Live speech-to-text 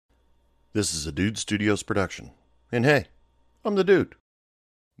This is a Dude Studios production. And hey, I'm the dude.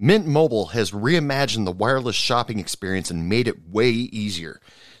 Mint Mobile has reimagined the wireless shopping experience and made it way easier.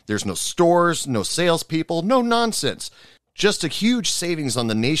 There's no stores, no salespeople, no nonsense. Just a huge savings on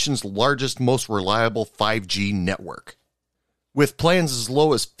the nation's largest, most reliable 5G network. With plans as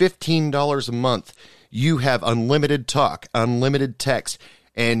low as $15 a month, you have unlimited talk, unlimited text,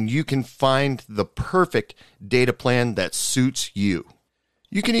 and you can find the perfect data plan that suits you.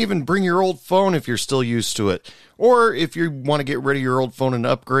 You can even bring your old phone if you're still used to it. Or if you want to get rid of your old phone and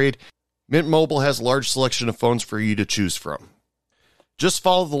upgrade, Mint Mobile has a large selection of phones for you to choose from. Just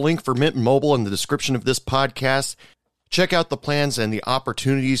follow the link for Mint Mobile in the description of this podcast. Check out the plans and the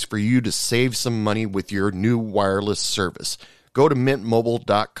opportunities for you to save some money with your new wireless service. Go to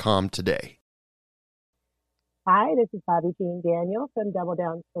mintmobile.com today. Hi, this is Bobby Jean Daniel from Double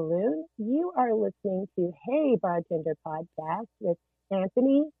Down Saloon. You are listening to Hey Bartender Podcast with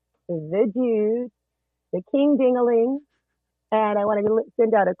Anthony, the Dude, the King Dingaling, and I want to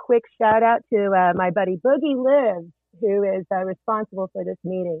send out a quick shout out to my buddy Boogie Lives, who is responsible for this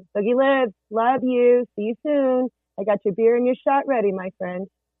meeting. Boogie Lives, love you. See you soon. I got your beer and your shot ready, my friend.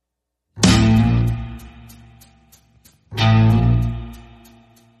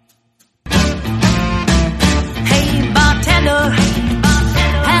 Hey bartender,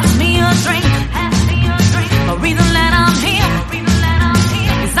 pass me a drink. A reason that I'm here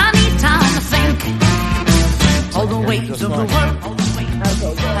is I need time to think. All the waves of the world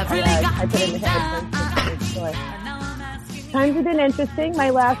have really got me down. Times have been interesting. My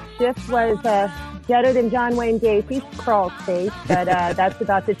last shift was better than John Wayne Gacy's crawl space, but that's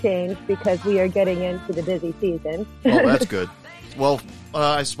about to change because we are getting into the busy season. Oh, that's good. Well,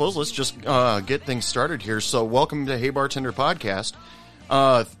 I suppose let's just get things started here. So welcome to Hey Bartender Podcast.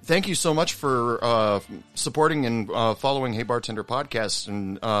 Thank you so much for supporting and following Hey Bartender Podcast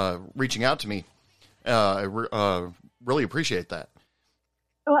and reaching out to me. I really appreciate that.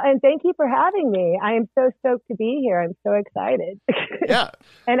 Well, and thank you for having me. I am so stoked to be here. I'm so excited. Yeah.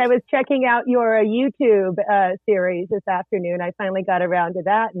 And I was checking out your YouTube series this afternoon. I finally got around to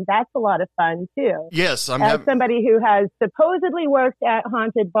that, and that's a lot of fun, too. Yes. As somebody who has supposedly worked at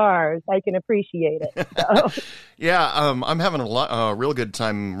haunted bars, I can appreciate it. So. Yeah, I'm having a real good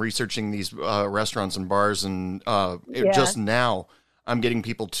time researching these restaurants and bars, and just now I'm getting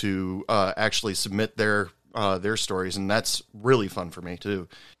people to actually submit their stories, and that's really fun for me too.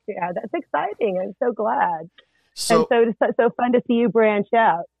 Yeah, that's exciting. I'm so glad. So Fun to see you branch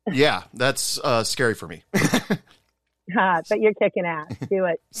out. Yeah, that's scary for me. But you're kicking ass. Do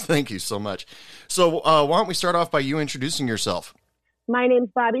it. Thank you so much. So why don't we start off by you introducing yourself? My name's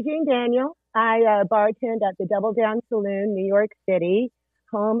Bobby Jean Daniel. I bartend at the Double Down Saloon, New York City,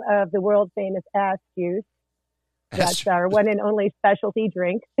 home of the world famous Ass Juice. That's our one and only specialty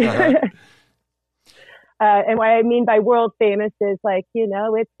drink. Uh-huh. And what I mean by world famous is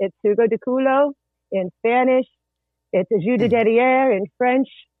it's jugo de culo in Spanish. It's a jus de derrière in French.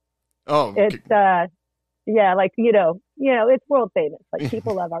 Oh, it's, it's world famous. Like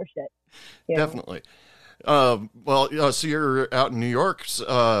people love our shit. Definitely. So you're out in New York.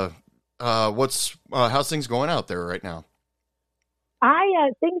 How's things going out there right now?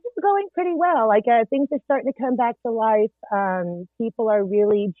 Things are going pretty well. Things are starting to come back to life. People are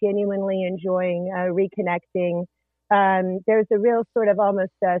really genuinely enjoying reconnecting. There's a real sort of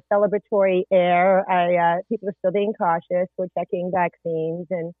almost celebratory air. People are still being cautious. We're checking vaccines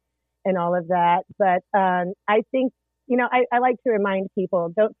and all of that. But I think, I like to remind people,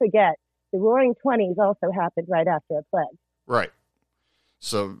 don't forget, the Roaring '20s also happened right after a plague. Right.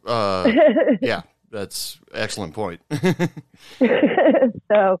 So, yeah. That's an excellent point. So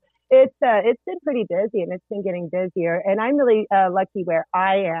it's been pretty busy, and it's been getting busier. And I'm really lucky where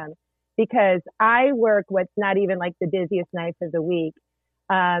I am because I work what's not even like the busiest nights of the week.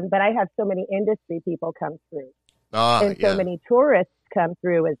 But I have so many industry people come through, and so many tourists come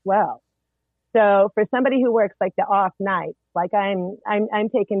through as well. So for somebody who works like the off nights, like I'm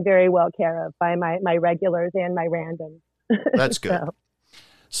taken very well care of by my regulars and my randoms. That's good.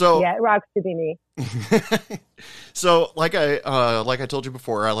 So yeah, it rocks to be me. So, like I told you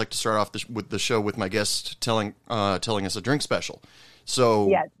before, I like to start off with the show with my guest telling us a drink special. So,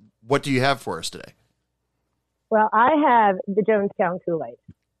 yes. What do you have for us today? Well, I have the Jonestown Kool-Aid.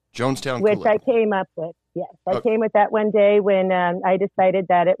 Jonestown Kool-Aid, which I came up with. Yes, I came with that one day when I decided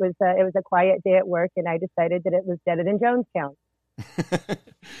that it was a quiet day at work, and I decided that it was better than Jonestown.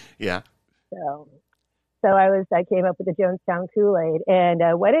 Yeah. So I came up with the Jonestown Kool-Aid, and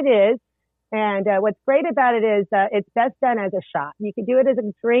what it is, and what's great about it is it's best done as a shot. You can do it as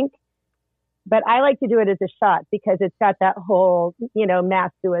a drink, But I like to do it as a shot because it's got that whole,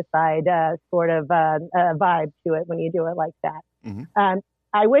 mass suicide sort of vibe to it when you do it like that. Mm-hmm.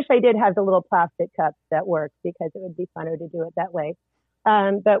 I wish I did have the little plastic cups that work because it would be funner to do it that way.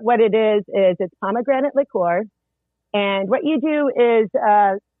 But what it is it's pomegranate liqueur. And what you do is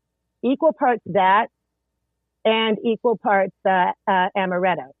equal parts that and equal parts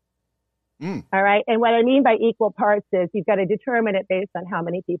amaretto. Mm. All right. And what I mean by equal parts is you've got to determine it based on how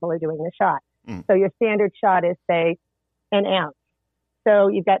many people are doing the shot. Mm. So your standard shot is, say, an ounce. So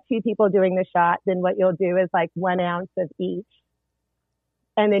you've got 2 people doing the shot. Then what you'll do is like 1 ounce of each.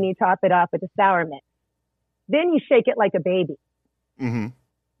 And then you top it off with a sour mix. Then you shake it like a baby. Mm-hmm.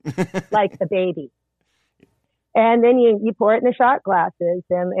 Like a baby. And then you pour it in the shot glasses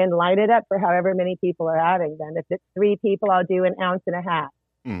and light it up for however many people are having them. If it's 3 people, I'll do 1.5 ounces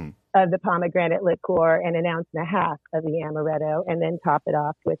Mm. of the pomegranate liqueur and 1.5 ounces of the amaretto, and then top it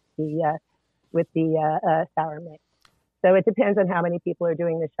off with the sour mix. So it depends on how many people are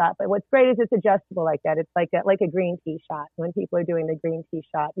doing the shot. But what's great is it's adjustable like that. It's like a green tea shot. When people are doing the green tea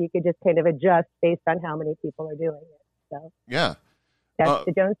shot, you could just kind of adjust based on how many people are doing it. So yeah, that's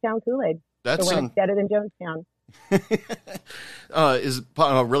the Jonestown Kool-Aid. That's so when it's better than Jonestown. Is it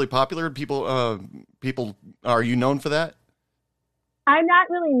really popular? People, are you known for that? I'm not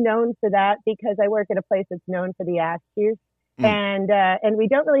really known for that because I work at a place that's known for the ash juice. And we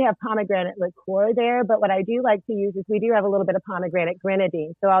don't really have pomegranate liqueur there, but what I do like to use is we do have a little bit of pomegranate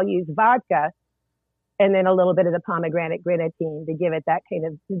grenadine. So I'll use vodka and then a little bit of the pomegranate grenadine to give it that kind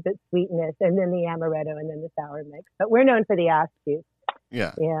of the sweetness, and then the amaretto and then the sour mix. But we're known for the ash juice.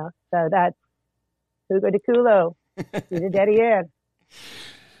 Yeah. Yeah. So that's Jugo de Culo. De Derriere.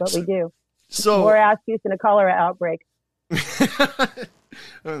 That's what we do. So more ash juice than a cholera outbreak.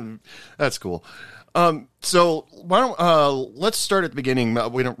 That's cool. So why don't let's start at the beginning.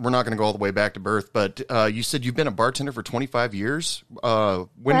 We're not going to go all the way back to birth, but you said you've been a bartender for 25 years.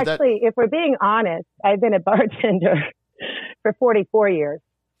 If we're being honest, I've been a bartender for 44 years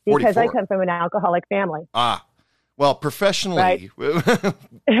because 44. I come from an alcoholic family. Well, professionally.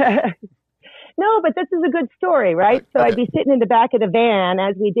 Right? No, but this is a good story, right? So Okay. I'd be sitting in the back of the van,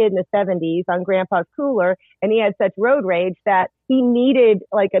 as we did in the 70s, on Grandpa's cooler, and he had such road rage that he needed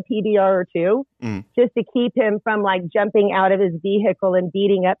like a PBR or 2 just to keep him from like jumping out of his vehicle and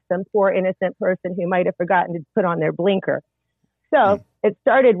beating up some poor innocent person who might have forgotten to put on their blinker. So it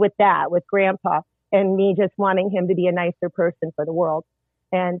started with that, with Grandpa, and me just wanting him to be a nicer person for the world.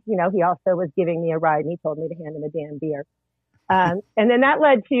 And, he also was giving me a ride, and he told me to hand him a damn beer. And then that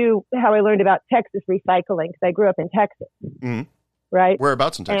led to how I learned about Texas recycling, because I grew up in Texas, right?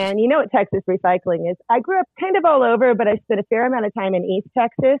 Whereabouts in Texas? And you know what Texas recycling is? I grew up kind of all over, but I spent a fair amount of time in East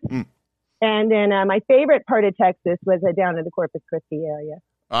Texas. And then my favorite part of Texas was down in the Corpus Christi area.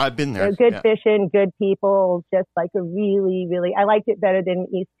 I've been there. Good fishing, good people, just like a really, really, I liked it better than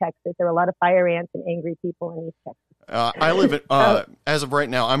East Texas. There were a lot of fire ants and angry people in East Texas. I live in, as of right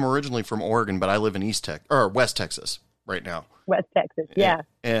now, I'm originally from Oregon, but I live in West Texas right now. West Texas, yeah.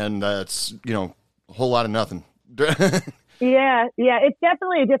 And it's, a whole lot of nothing. Yeah. It's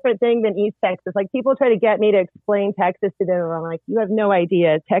definitely a different thing than East Texas. Like, people try to get me to explain Texas to them, and I'm like, you have no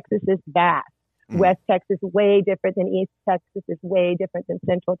idea. Texas is vast. West Texas is way different than East Texas, is way different than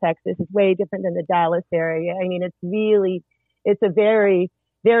Central Texas, is way different than the Dallas area. I mean, it's a very,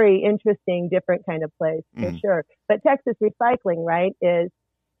 very interesting, different kind of place, for sure. But Texas recycling, right, is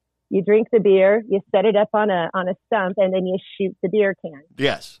you drink the beer, you set it up on a stump, and then you shoot the beer can.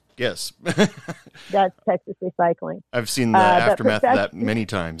 Yes. That's Texas recycling. I've seen the aftermath of that many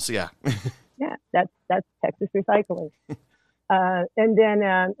times. Yeah. Yeah, that's Texas recycling. And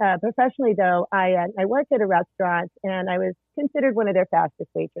then professionally, though, I worked at a restaurant, and I was considered one of their fastest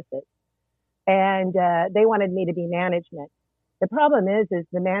waitresses. And they wanted me to be management. The problem is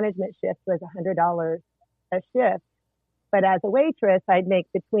the management shift was $100 a shift. But as a waitress, I'd make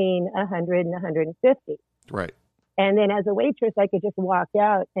between $100 and $150. Right. And then as a waitress, I could just walk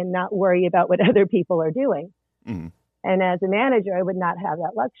out and not worry about what other people are doing. And as a manager, I would not have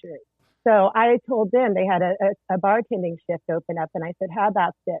that luxury. So I told them, they had a bartending shift open up, and I said, how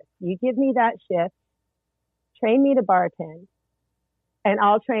about this? You give me that shift, train me to bartend, and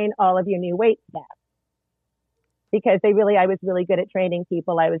I'll train all of your new wait staff. Because I was really good at training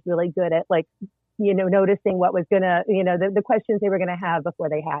people. I was really good at noticing what was going to, the questions they were going to have before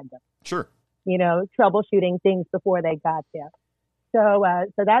they had them. Sure. Troubleshooting things before they got there. So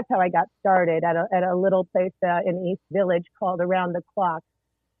that's how I got started at a little place in East Village called Around the Clock,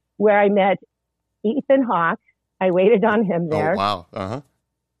 where I met Ethan Hawke. I waited on him there. Oh, wow. Uh-huh.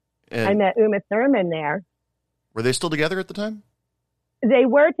 I met Uma Thurman there. Were they still together at the time? They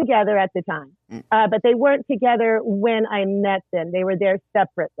were together at the time, but they weren't together when I met them. They were there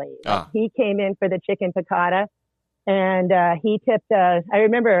separately. He came in for the chicken piccata, and he tipped, I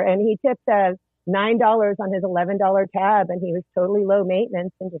remember, and he tipped $9 on his $11 tab, and he was totally low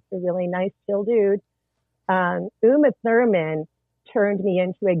maintenance and just a really nice, chill dude. Uma Thurman turned me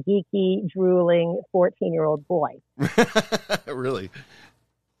into a geeky, drooling 14-year-old boy. Really?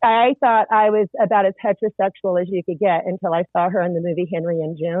 I thought I was about as heterosexual as you could get until I saw her in the movie Henry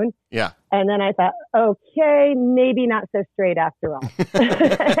and June. Yeah. And then I thought, okay, maybe not so straight after all.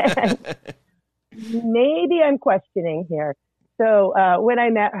 Maybe I'm questioning here. So when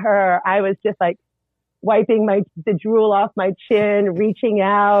I met her, I was just like wiping the drool off my chin, reaching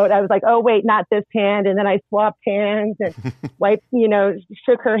out. I was like, oh, wait, not this hand. And then I swapped hands and wiped,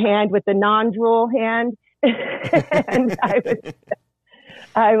 shook her hand with the non-drool hand. And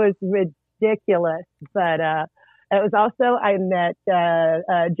I was ridiculous, but it was also, I met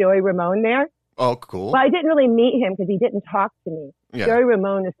Joey Ramone there. Oh, cool. Well, I didn't really meet him because he didn't talk to me. Yeah. Joey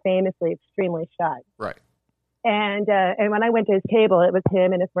Ramone is famously extremely shy. Right. And when I went to his table, it was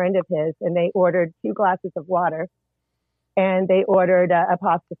him and a friend of his, and they ordered 2 glasses of water, and they ordered a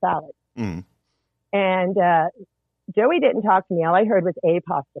pasta salad. Mm. And Joey didn't talk to me. All I heard was a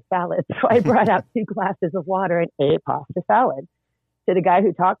pasta salad. So I brought out 2 glasses of water and a pasta salad to the guy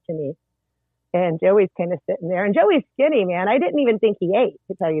who talked to me. And Joey's kind of sitting there. And Joey's skinny, man. I didn't even think he ate,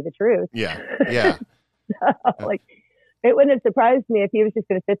 to tell you the truth. Yeah, yeah. Like, it wouldn't have surprised me if he was just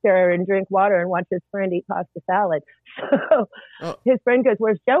going to sit there and drink water and watch his friend eat pasta salad. So his friend goes,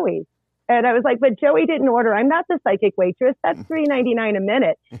 where's Joey? And I was like, but Joey didn't order. I'm not the psychic waitress. That's $3.99 a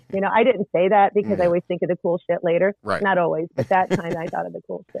minute. I didn't say that because I always think of the cool shit later. Right. Not always, but that time I thought of the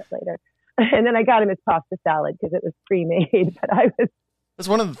cool shit later. And then I got him his pasta salad because it was pre-made. But That's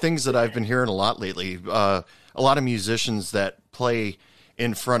one of the things that I've been hearing a lot lately. A lot of musicians that play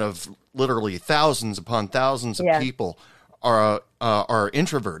in front of literally thousands upon thousands of people are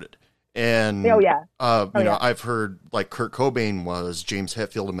introverted. And I've heard like Kurt Cobain was, James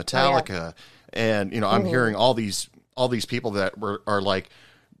Hetfield of Metallica, and I'm hearing all these people that are like,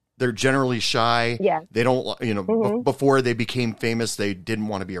 they're generally shy. Yeah. They don't, before they became famous, they didn't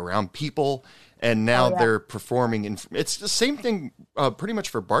want to be around people. And now they're performing. It's the same thing pretty much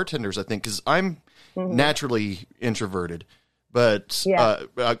for bartenders, I think, because I'm naturally introverted. But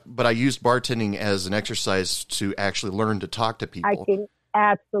I used bartending as an exercise to actually learn to talk to people. I can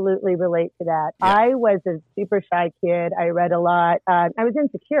absolutely relate to that. Yeah. I was a super shy kid. I read a lot. I was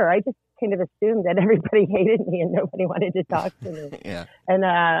insecure. I just kind of assumed that everybody hated me and nobody wanted to talk to me. Yeah. And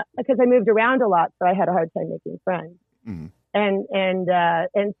because I moved around a lot, so I had a hard time making friends. Mm-hmm.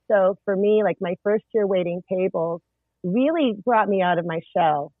 And so for me, like my first year waiting tables really brought me out of my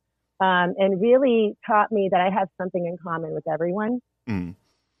shell, and really taught me that I have something in common with everyone, and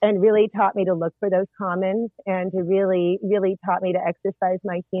really taught me to look for those commons, and to really, really taught me to exercise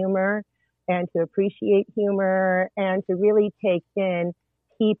my humor and to appreciate humor and to really take in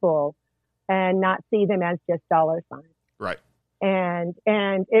people and not see them as just dollar signs. Right. And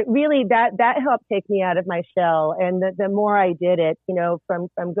it really, that helped take me out of my shell. And the more I did it, from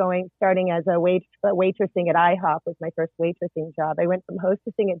starting as a waitressing at IHOP was my first waitressing job. I went from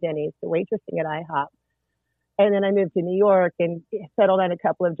hostessing at Denny's to waitressing at IHOP. And then I moved to New York and settled on a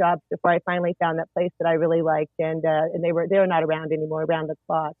couple of jobs before I finally found that place that I really liked. And they were not around anymore, around the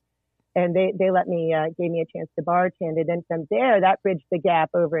clock. And they let me, gave me a chance to bartend. And then from there, that bridged the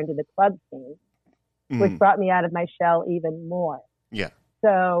gap over into the club scene, which brought me out of my shell even more. Yeah.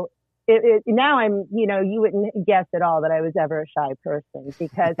 So now I'm, you wouldn't guess at all that I was ever a shy person,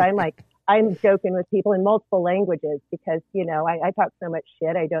 because I'm joking with people in multiple languages because, I talk so much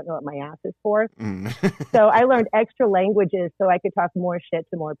shit. I don't know what my ass is for. So I learned extra languages so I could talk more shit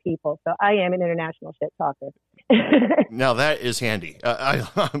to more people. So I am an international shit talker. Now that is handy.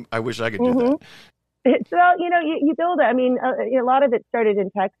 I wish I could do that. So, you build it. I mean, a lot of it started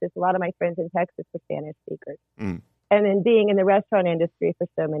in Texas. A lot of my friends in Texas were Spanish speakers. And then being in the restaurant industry for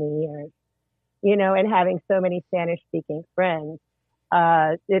so many years, and having so many Spanish speaking friends,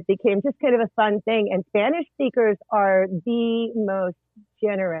 it became just kind of a fun thing. And Spanish speakers are the most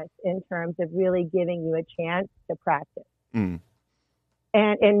generous in terms of really giving you a chance to practice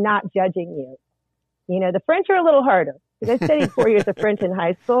and not judging you. The French are a little harder, because I studied 4 years of French in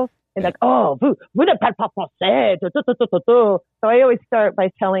high school. And like, oh, vous ne parlez pas français. So I always start by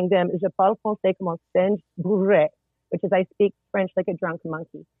telling them, je parle français comme un singe bourré, which is I speak French like a drunk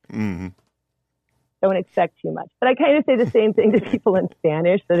monkey. Don't expect too much. But I kind of say the same thing to people in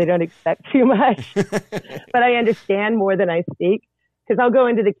Spanish, so they don't expect too much. But I understand more than I speak, because I'll go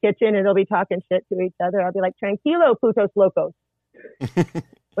into the kitchen and they'll be talking shit to each other. I'll be like, tranquilo, putos locos.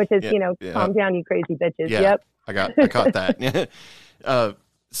 which is, Yeah. calm down, you crazy bitches. Yeah, Yep. I caught that.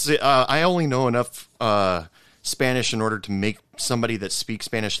 I only know enough Spanish in order to make somebody that speaks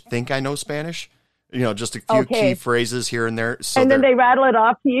Spanish think I know Spanish. Just a few key phrases here and there. So and then they rattle it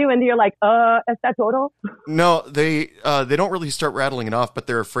off to you, and you're like, está todo? No, they don't really start rattling it off, but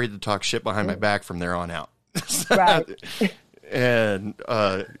they're afraid to talk shit behind my back from there on out. Right. And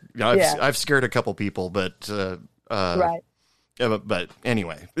I've scared a couple people, but right. But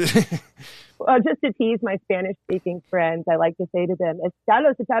anyway. Well, just to tease my Spanish-speaking friends, I like to say to them, "Están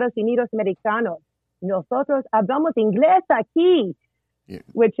los Estados Unidos Americanos. Nosotros hablamos inglés aquí,"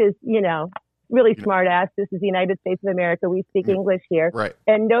 which is, really smart ass. This is the United States of America. We speak English here. Right.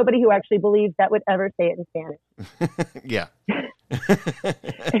 And nobody who actually believes that would ever say it in Spanish. Yeah.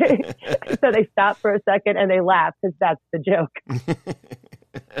 So they stop for a second and they laugh because that's the joke.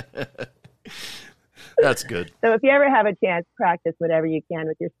 That's good. So if you ever have a chance, practice whatever you can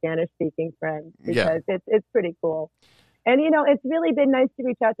with your Spanish-speaking friends because it's pretty cool. And, it's really been nice to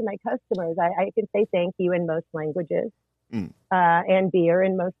reach out to my customers. I can say thank you in most languages and beer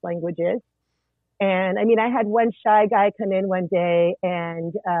in most languages. And, I had one shy guy come in one day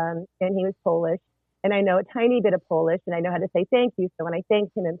and he was Polish. And I know a tiny bit of Polish and I know how to say thank you. So when I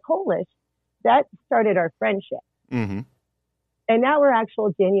thanked him in Polish, that started our friendship. Mm-hmm. And now we're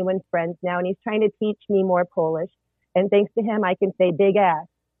actual genuine friends now. And he's trying to teach me more Polish. And thanks to him, I can say big ass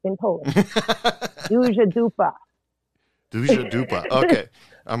in Polish. Duża dupa. Duża dupa. Okay.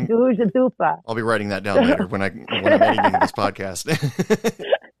 Duża dupa. I'll be writing that down later when I'm editing this podcast.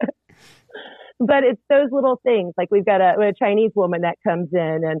 But it's those little things. Like we've got a Chinese woman that comes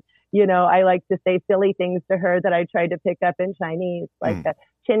in and, I like to say silly things to her that I tried to pick up in Chinese, like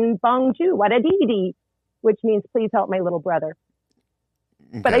Chin Bong Ju, what a dee dee, which means please help my little brother.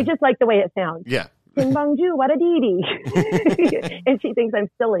 Okay. But I just like the way it sounds. Yeah. Chin Bong Ju, what a dee dee. And she thinks I'm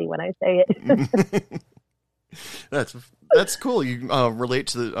silly when I say it. That's cool. You relate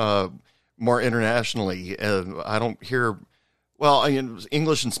to more internationally. I don't hear... Well,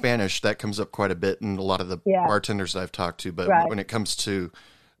 English and Spanish, that comes up quite a bit in a lot of the bartenders I've talked to. But when it comes to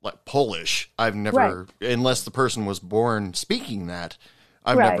like Polish, I've never, unless the person was born speaking that,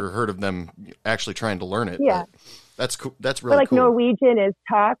 I've never heard of them actually trying to learn it. Yeah. But that's cool. That's really cool. Norwegian is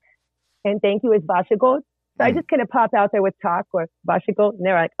tak, and thank you is varsågod. So I just kind of pop out there with tak or varsågod, and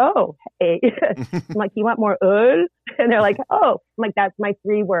they're like, oh, hey. I'm like, you want more öl? And they're like, oh. I'm like, that's my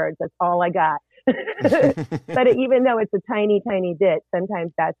 3 words. That's all I got. But even though it's a tiny, tiny bit,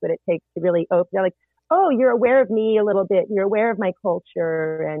 sometimes that's what it takes to really open. They're like, oh, you're aware of me a little bit. You're aware of my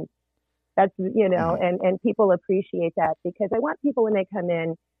culture. And that's, and people appreciate that because I want people when they come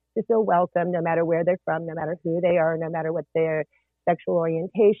in to feel welcome, no matter where they're from, no matter who they are, no matter what their sexual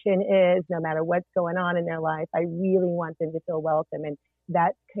orientation is, no matter what's going on in their life. I really want them to feel welcome. And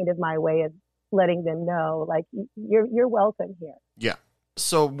that's kind of my way of letting them know, like, you're welcome here. Yeah.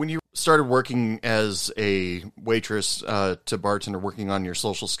 So when you started working as a waitress to bartender, working on your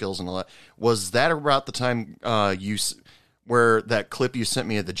social skills and all that, was that about the time where that clip you sent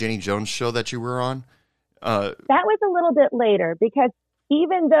me at the Jenny Jones show that you were on? That was a little bit later because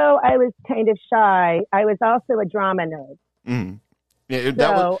even though I was kind of shy, I was also a drama nerd. Mm. Yeah,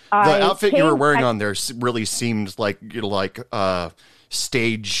 the outfit you were wearing on there really seemed like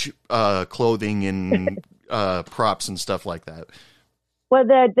stage clothing and props and stuff like that. Well,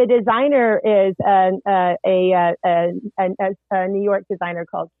 the designer is a New York designer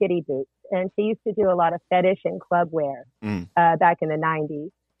called Kitty Boots, and she used to do a lot of fetish and club wear back in the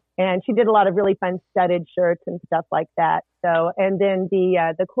 90s. And she did a lot of really fun studded shirts and stuff like that. So, and then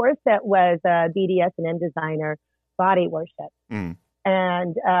the corset was a BDSM designer, Body Worship. Mm.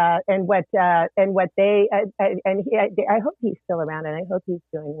 And what they I hope he's still around and I hope he's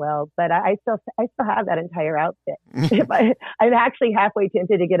doing well, but I still have that entire outfit. I'm actually halfway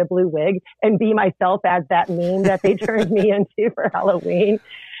tempted to get a blue wig and be myself as that meme that they turned me into for Halloween.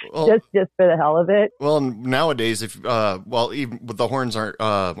 Well, just for the hell of it. Well, nowadays, if even the horns aren't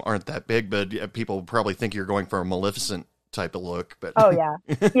that big, but people probably think you're going for a Maleficent type of look. But oh yeah.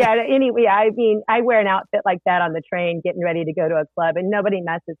 Anyway, I mean, I wear an outfit like that on the train getting ready to go to a club and nobody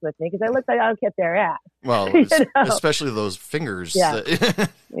messes with me because I look like I'll kick their ass. Well, especially those fingers that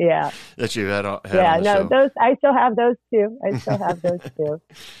you had on the show. Those I still have those too.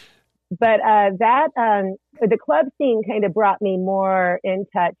 But the club scene kind of brought me more in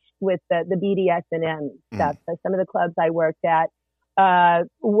touch with the BDSM stuff. So some of the clubs I worked at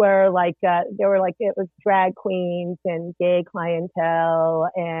were like it was drag queens and gay clientele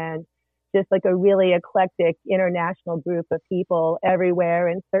and just like a really eclectic international group of people everywhere.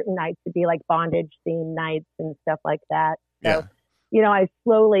 And certain nights would be like bondage themed nights and stuff like that. So I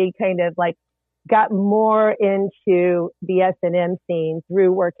slowly kind of like got more into the S&M scene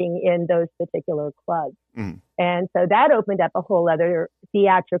through working in those particular clubs. And so that opened up a whole other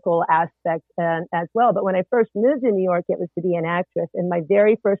theatrical aspect as well. But when I first moved to New York, it was to be an actress. And my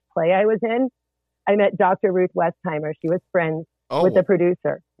very first play I was in, I met Dr. Ruth Westheimer. She was friends with the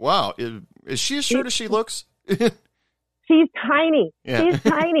producer. Wow. Is she as short as she looks? She's tiny. Yeah. She's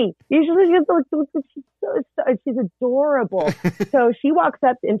tiny. Usually she's adorable. So she walks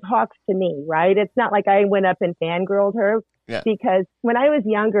up and talks to me, right? It's not like I went up and fangirled her because when I was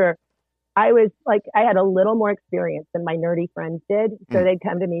younger, I was like, I had a little more experience than my nerdy friends did. So they'd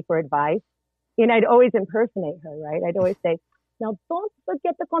come to me for advice. And I'd always impersonate her, right? I'd always say, now don't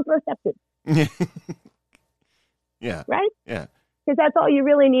forget the contraceptives. Yeah. Right? Yeah. Because that's all you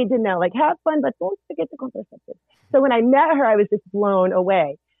really need to know. Like, have fun, but don't forget the contraceptives. So when I met her, I was just blown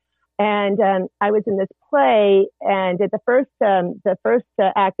away. And I was in this play, and at the first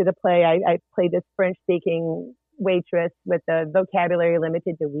act of the play, I played this French-speaking waitress with the vocabulary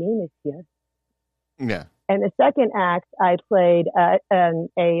limited to oui, monsieur. Yeah. And the second act, I played an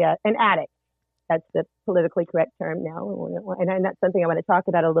addict. That's the politically correct term now. And that's something I want to talk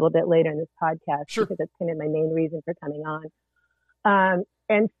about a little bit later in this podcast, because that's kind of my main reason for coming on.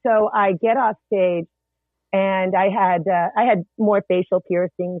 And so I get off stage, and I had more facial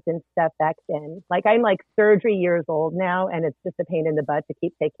piercings and stuff back then. Like, I'm like surgery years old now, and it's just a pain in the butt to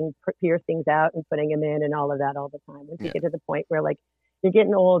keep taking piercings out and putting them in and all of that all the time. Once you get to the point where like you're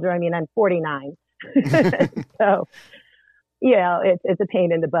getting older, I mean, I'm 49. So, it's a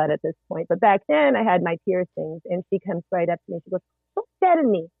pain in the butt at this point. But back then I had my piercings, and she comes right up to me. She goes, "So tell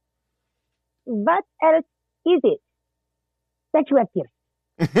me, what else is it that you have pierced?"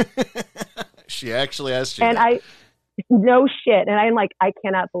 She actually asked you and that. No shit. And I'm like, I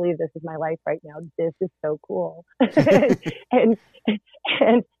cannot believe this is my life right now. This is so cool. and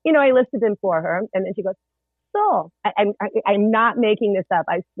I listed them for her. And then she goes, so I'm not making this up.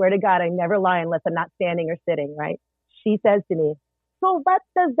 I swear to God, I never lie unless I'm not standing or sitting, right? She says to me, so what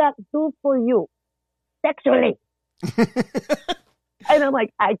does that do for you sexually? And I'm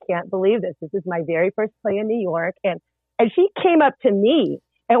like, I can't believe this. This is my very first play in New York. And she came up to me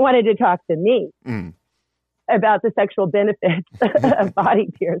and wanted to talk to me about the sexual benefits of body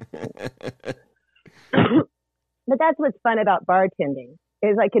piercing. But that's what's fun about bartending,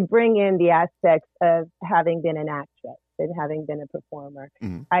 is I could bring in the aspects of having been an actress and having been a performer.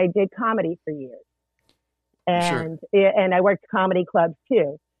 I did comedy for years. And I worked comedy clubs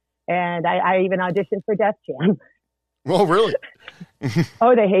too. And I even auditioned for Def Jam. Oh, really?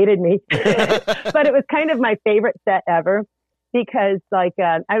 Oh, they hated me. But it was kind of my favorite set ever, because like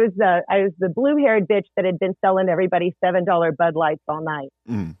I was the blue-haired bitch that had been selling everybody $7 Bud Lights all night.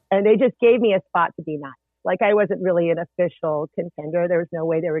 And they just gave me a spot to be nice. Like, I wasn't really an official contender. There was no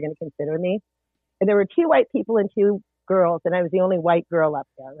way they were going to consider me. And there were 2 white people and 2 girls, and I was the only white girl up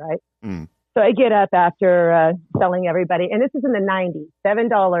there, right? So I get up after selling everybody, and this is in the 90s,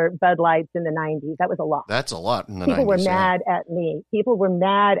 $7 Bud Lights in the 90s. That was a lot. That's a lot in the 90s. People were mad at me. People were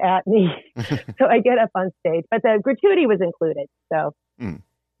mad at me. So I get up on stage, but the gratuity was included. So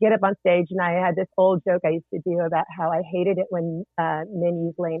get up on stage, and I had this old joke I used to do about how I hated it when men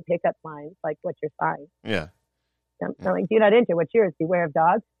use lame pickup lines, like, what's your sign? Yeah. I'm like, do not enter. What's yours? Beware of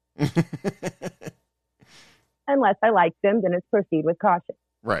dogs. Unless I like them, then it's proceed with caution.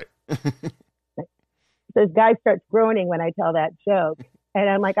 Right. This guy starts groaning when I tell that joke. And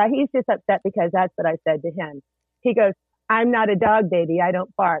I'm like, he's just upset because that's what I said to him. He goes, I'm not a dog, baby. I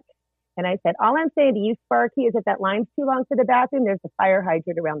don't bark. And I said, all I'm saying to you, Sparky, is if that line's too long for the bathroom, there's a fire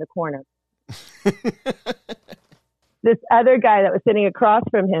hydrant around the corner. This other guy that was sitting across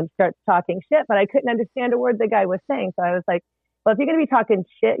from him starts talking shit, but I couldn't understand a word the guy was saying. So I was like, well, if you're going to be talking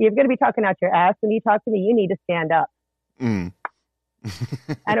shit, you're going to be talking out your ass. When you talk to me, you need to stand up.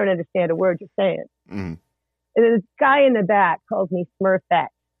 I don't understand a word you're saying. And this guy in the back calls me Smurfette.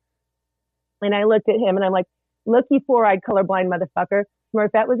 And I looked at him and I'm like, look, you 4-eyed colorblind motherfucker.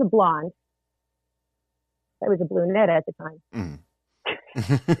 Smurfette was a blonde. I was a brunette at the time.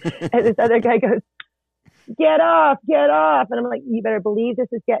 And this other guy goes, get off. And I'm like, you better believe this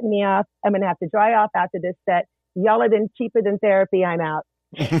is getting me off. I'm going to have to dry off after this set. Y'all have been cheaper than therapy. I'm out.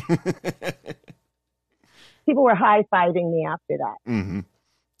 People were high-fiving me after that.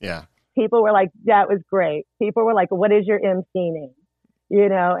 Yeah. People were like, that was great. People were like, what is your MC name?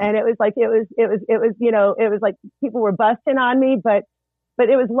 And it was like, it was like people were busting on me, but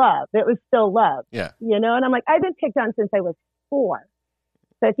it was love. It was still love. Yeah. And I'm like, I've been picked on since I was 4.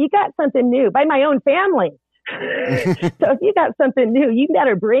 So if you got something new by my own family, So if you got something new, you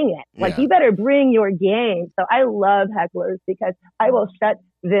better bring it. Like, Yeah. you better bring your game. So I love hecklers because I will shut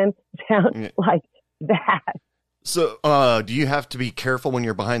them down Yeah. like that. So, do you have to be careful when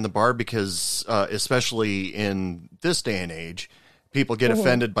you're behind the bar? Because, especially in this day and age, people get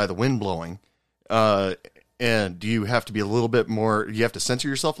offended by the wind blowing. And do you have to be a little bit more, you have to censor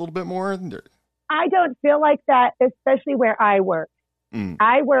yourself a little bit more? I don't feel like that, especially where I work. Mm.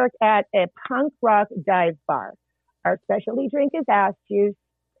 I work at a punk rock dive bar. Our specialty drink is ass juice.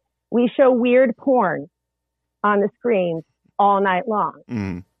 We show weird porn on the screens all night long.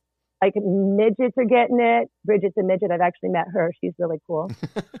 Mm. Like, midgets are getting it. Bridget's a midget. I've actually met her. She's really cool.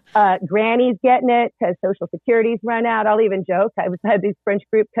 Granny's getting it because Social Security's run out. I'll even joke. I had this French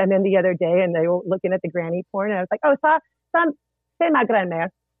group come in the other day and they were looking at the granny porn. And I was like, oh, c'est ma grand-mère.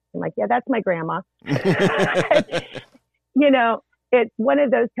 I'm like, yeah, that's my grandma. You know, it's one of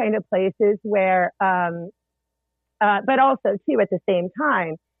those kind of places where, but also too, at the same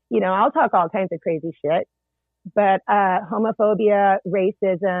time, you know, I'll talk all kinds of crazy shit, but homophobia,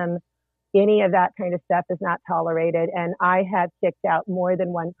 racism, any of that kind of stuff is not tolerated. And I have kicked out more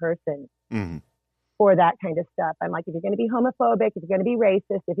than one person for that kind of stuff. I'm like, if you're going to be homophobic, if you're going to be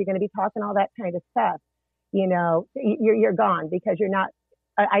racist, if you're going to be talking all that kind of stuff, you know, you're gone, because you're not,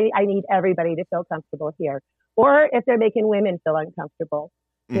 I need everybody to feel comfortable here. Or if they're making women feel uncomfortable,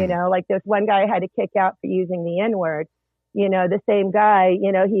 you know, like this one guy I had to kick out for using the N-word. You know, the same guy,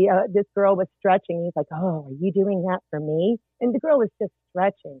 you know, this girl was stretching. He's like, oh, are you doing that for me? And the girl was just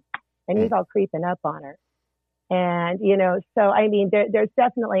stretching, and he's all creeping up on her. And, you know, so, I mean, there's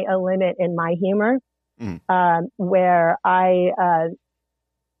definitely a limit in my humor, where I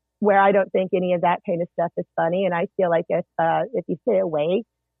don't think any of that kind of stuff is funny. And I feel like if you stay away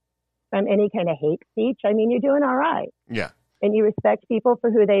from any kind of hate speech, I mean, you're doing all right. Yeah. And you respect people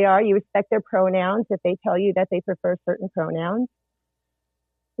for who they are. You respect their pronouns if they tell you that they prefer certain pronouns.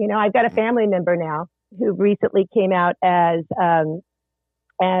 You know, I've got a family member now who recently came out as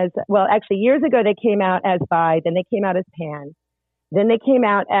well, actually years ago they came out as bi, then they came out as pan, then they came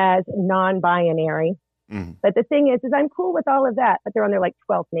out as non-binary. But the thing is I'm cool with all of that, but they're on their like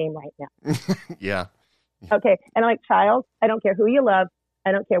 12th name right now. Yeah. Okay. And I'm like, child, I don't care who you love.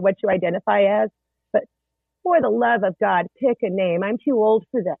 I don't care what you identify as, but for the love of God, pick a name. I'm too old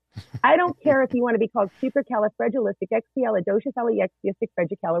for this. I don't care if you want to be called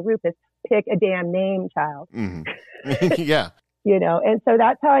supercalifragilisticexpialidocious-fregicalalrupus. Pick a damn name, child. Yeah. You know, and so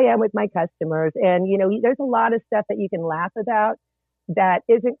that's how I am with my customers. And, you know, there's a lot of stuff that you can laugh about that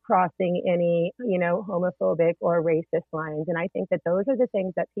isn't crossing any, you know, homophobic or racist lines. And I think that those are the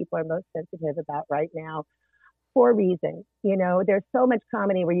things that people are most sensitive about right now for reasons. You know, there's so much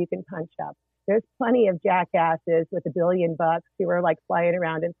comedy where you can punch up. There's plenty of jackasses with $1 billion who are like flying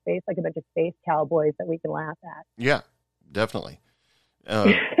around in space like a bunch of space cowboys that we can laugh at. Yeah, definitely.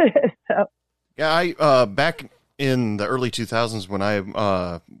 So, Yeah, I back in the early 2000s when I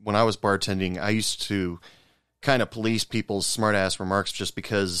was bartending, I used to kind of police people's smart-ass remarks just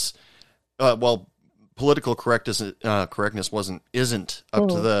because, political correctness isn't up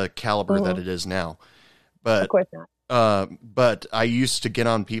to the caliber that it is now. But of course not. But I used to get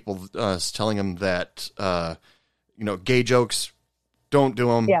on people telling them that you know, gay jokes, don't do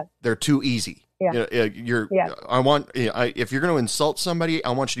them. Yeah. They're too easy. Yeah. If you're going to insult somebody,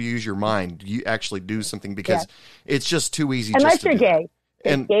 I want you to use your mind. You actually do something, because it's just too easy. Unless you're gay.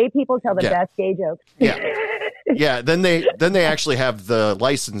 And gay people tell the best gay jokes. Yeah. Yeah. Then they actually have the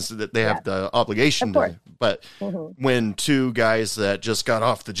license, that they have the obligation to. But when two guys that just got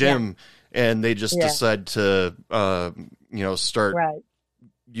off the gym and they just decide to, you know, start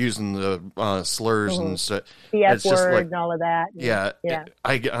using the slurs and stuff. The F word, like, and all of that. Yeah.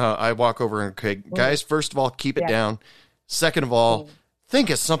 I walk over and, okay, guys, first of all, keep it down. Second of all, think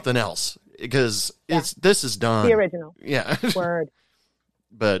of something else, because this is done. The original. Yeah. Word.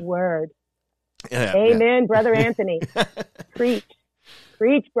 But word. Yeah, Amen, Brother Anthony. Preach,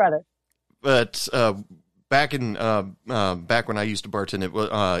 brother. But back when I used to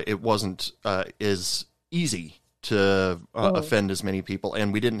bartend, it wasn't as easy to offend as many people,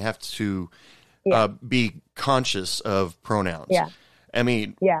 and we didn't have to be conscious of pronouns. Yeah. I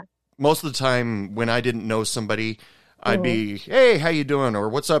mean, most of the time when I didn't know somebody, I'd be, hey, how you doing? Or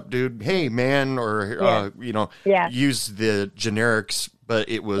what's up, dude? Hey, man. Or, you know, use the generics, but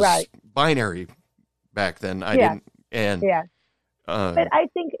it was binary back then. I didn't. And but I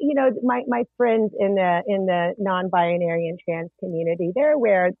think, you know, my friends in the non-binary and trans community, they're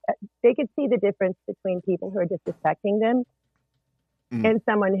aware, they could see the difference between people who are disrespecting them and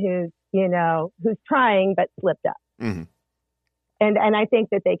someone who's, you know, who's trying but slipped up. And I think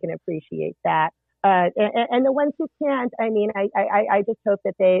that they can appreciate that. And the ones who can't, I mean, I just hope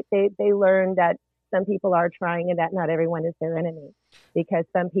that they learn that some people are trying and that not everyone is their enemy, because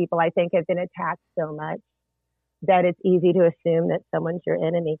some people, I think, have been attacked so much that it's easy to assume that someone's your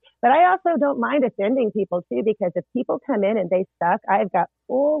enemy. But I also don't mind offending people too, because if people come in and they suck, I've got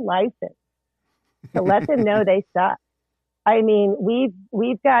full license to let them know they suck. I mean, we've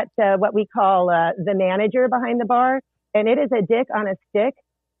got what we call the manager behind the bar, and it is a dick on a stick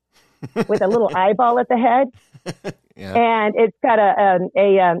with a little eyeball at the head. Yeah. And it's got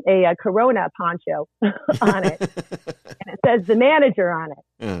a Corona poncho on it. And it says the manager on it.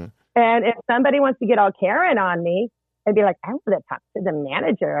 Mm. And if somebody wants to get all Karen on me and be like, I want to talk to the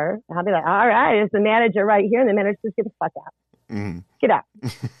manager, I'll be like, all right, it's the manager right here. And the manager says, get the fuck out. Mm. Get out.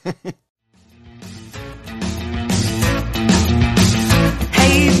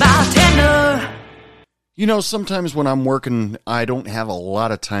 Hey, bartender. You know, sometimes when I'm working, I don't have a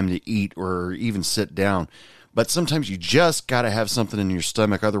lot of time to eat or even sit down. But sometimes you just got to have something in your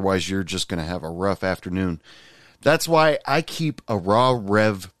stomach. Otherwise, you're just going to have a rough afternoon. That's why I keep a Raw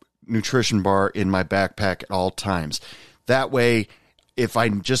Rev nutrition bar in my backpack at all times. That way, if I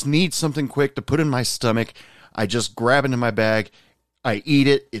just need something quick to put in my stomach, I just grab it in my bag. I eat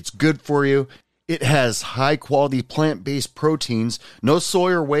it. It's good for you. It has high-quality plant-based proteins, no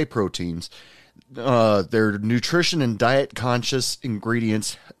soy or whey proteins. They're nutrition and diet-conscious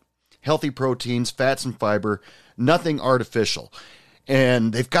ingredients, healthy proteins, fats, and fiber, nothing artificial.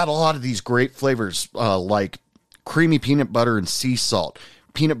 And they've got a lot of these great flavors like creamy peanut butter and sea salt,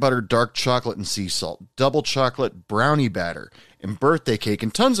 peanut butter dark chocolate and sea salt, double chocolate brownie batter, and birthday cake,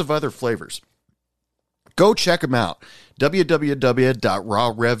 and tons of other flavors. Go check them out.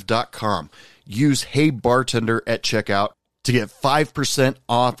 www.rawrev.com. Use Hey Bartender at checkout to get 5%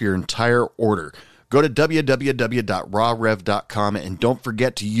 off your entire order. Go to www.rawrev.com and don't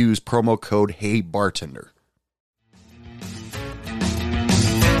forget to use promo code Hey Bartender.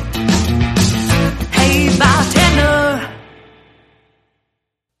 Hey Bartender.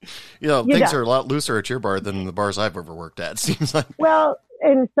 You know, things are a lot looser at your bar than the bars I've ever worked at, seems like. Well,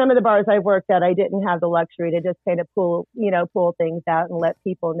 in some of the bars I've worked at, I didn't have the luxury to just kind of pull things out and let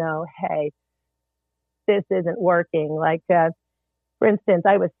people know, hey, this isn't working. Like, for instance,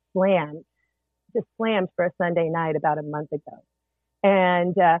 I was slammed for a Sunday night about a month ago.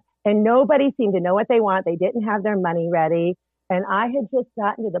 And nobody seemed to know what they want. They didn't have their money ready. And I had just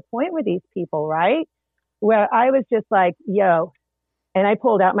gotten to the point with these people, right, where I was just like, yo, and I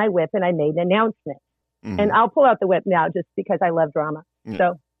pulled out my whip and I made an announcement. Mm-hmm. And I'll pull out the whip now just because I love drama. Yeah.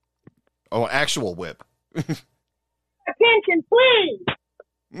 So. Oh, actual whip. Attention, please.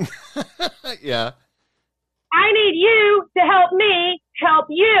 Yeah. I need you to help me help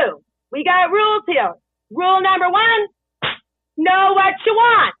you. We got rules here. Rule number 1, know what you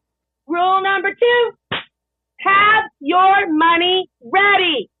want. Rule number 2, have your money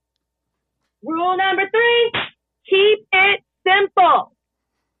ready. Rule number 3, keep it simple.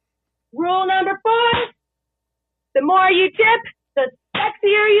 Rule number 4, the more you tip, the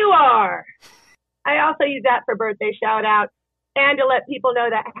sexier you are. I also use that for birthday shout outs and to let people know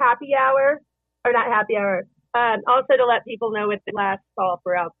that happy hour, or not happy hour, also to let people know it's the last call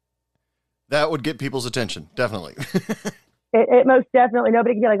for help. That would get people's attention, definitely. It most definitely.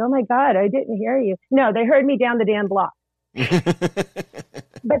 Nobody can be like, oh my God, I didn't hear you. No, they heard me down the damn block.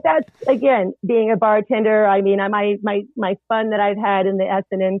 But that's, again, being a bartender. I mean, my fun that I've had in the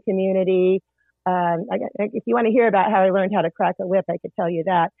S&M community. If you want to hear about how I learned how to crack a whip, I could tell you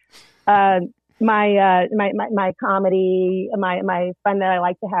that. My comedy, my fun that I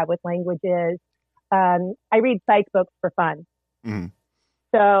like to have with languages. I read psych books for fun. Mm-hmm.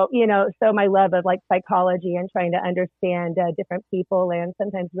 So, so my love of like psychology and trying to understand different people and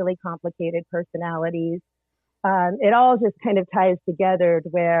sometimes really complicated personalities. It all just kind of ties together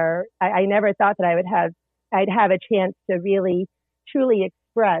where I never thought that I'd have a chance to really truly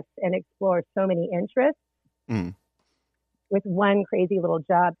express and explore so many interests with one crazy little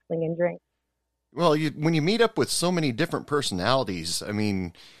job, slinging drinks. Well, when you meet up with so many different personalities, I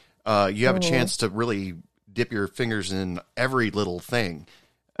mean, you have a chance to really dip your fingers in every little thing.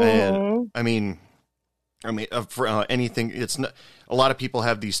 And I mean, for anything, it's not. A lot of people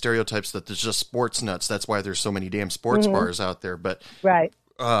have these stereotypes that there's just sports nuts. That's why there's so many damn sports bars out there. But right,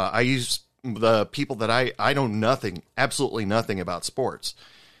 I use the people that I know absolutely nothing about sports.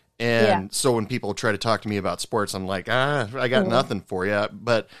 And so when people try to talk to me about sports, I'm like, I got nothing for you.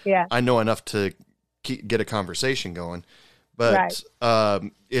 But I know enough to get a conversation going. But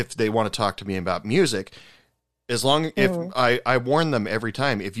if they want to talk to me about music, As long if I warn them every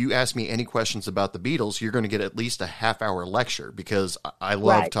time, if you ask me any questions about the Beatles, you're going to get at least a half-hour lecture because I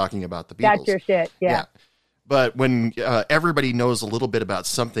love talking about the Beatles. That's your shit. Yeah. But when everybody knows a little bit about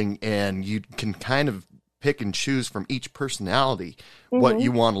something and you can kind of pick and choose from each personality what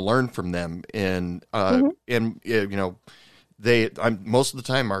you want to learn from them, and you know, most of the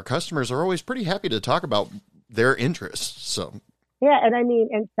time our customers are always pretty happy to talk about their interests. So. Yeah, and I mean,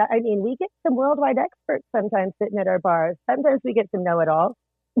 we get some worldwide experts sometimes sitting at our bars. Sometimes we get some know-it-alls,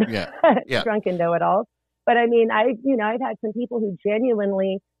 drunken know-it-alls. But I mean, I've had some people who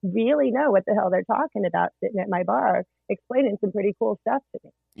genuinely really know what the hell they're talking about sitting at my bar, explaining some pretty cool stuff to me.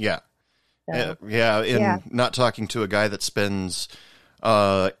 Yeah, so, not talking to a guy that spends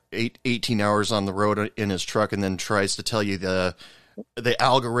 18 hours on the road in his truck and then tries to tell you the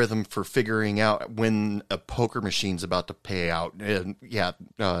algorithm for figuring out when a poker machine's about to pay out. And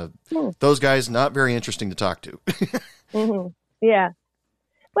those guys, not very interesting to talk to. Yeah.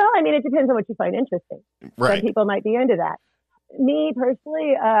 Well, I mean, it depends on what you find interesting. Right. Some people might be into that. Me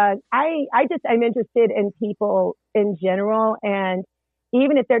personally, I'm interested in people in general. And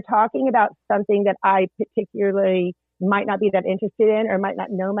even if they're talking about something that I particularly might not be that interested in or might not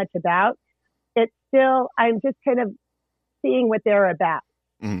know much about, it's still, I'm just kind of seeing what they're about.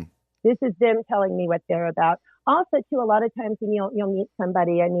 This is them telling me what they're about. Also, too, a lot of times when you'll meet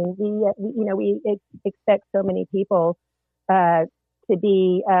somebody, I mean, we expect so many people to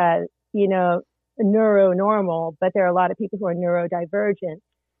be, neuronormal, but there are a lot of people who are neurodivergent.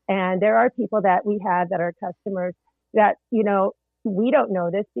 And there are people that we have that are customers that, we don't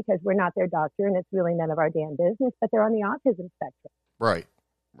know this because we're not their doctor and it's really none of our damn business, but they're on the autism spectrum. Right.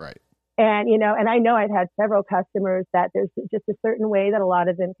 And, and I know I've had several customers that there's just a certain way that a lot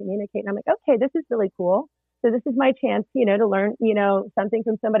of them communicate. And I'm like, okay, this is really cool. So this is my chance, to learn, something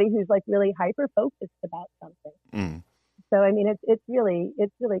from somebody who's like really hyper focused about something. So, I mean, it's really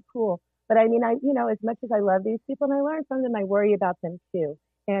cool. But I mean, as much as I love these people and I learn from them, I worry about them too.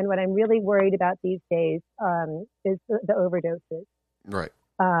 And what I'm really worried about these days is the overdoses. Right.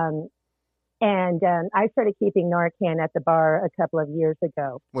 And I started keeping Narcan at the bar a couple of years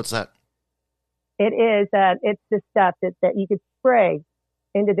ago. What's that? It is it's the stuff that you could spray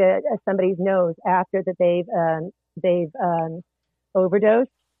into somebody's nose after that they've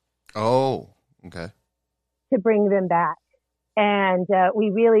overdosed. Oh, okay. To bring them back. And we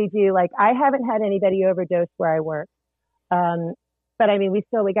really do, I haven't had anybody overdose where I work. But I mean, we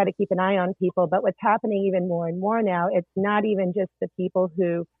got to keep an eye on people. But what's happening even more and more now, it's not even just the people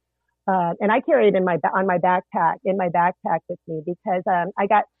who, and I carry it in my backpack with me because I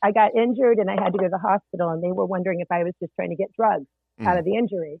got injured and I had to go to the hospital and they were wondering if I was just trying to get drugs out of the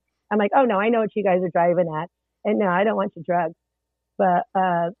injury. I'm like, oh no, I know what you guys are driving at, and no, I don't want your drugs, but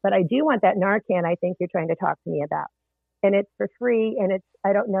I do want that Narcan. I think you're trying to talk to me about, and it's for free, and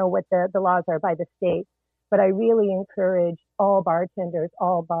I don't know what the laws are by the state, but I really encourage all bartenders,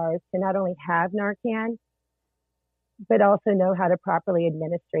 all bars to not only have Narcan, but also know how to properly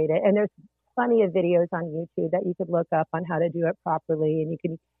administrate it. And there's plenty of videos on YouTube that you could look up on how to do it properly, and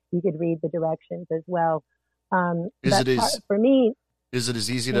you could read the directions as well. For me, is it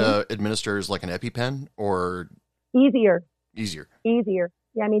as easy to administer as like an EpiPen or easier? Easier.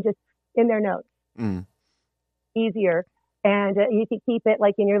 Yeah, I mean, just in their notes. Easier. And you could keep it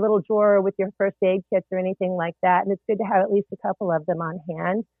like in your little drawer with your first aid kits or anything like that. And it's good to have at least a couple of them on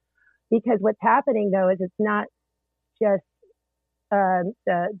hand, because what's happening though is it's not just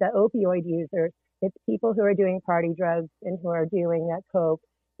the opioid users. It's people who are doing party drugs and who are doing coke,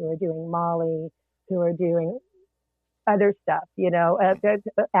 who are doing Molly, who are doing other stuff,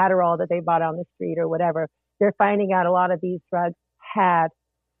 Adderall that they bought on the street or whatever. They're finding out a lot of these drugs have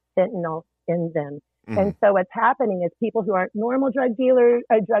fentanyl in them. And so what's happening is people who aren't normal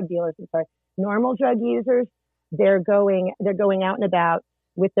normal drug users, they're going out and about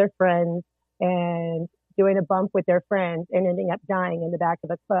with their friends and doing a bump with their friends and ending up dying in the back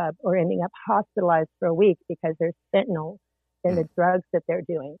of a club or ending up hospitalized for a week because there's fentanyl in the drugs that they're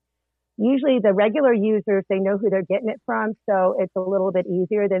doing. Usually the regular users, they know who they're getting it from, so it's a little bit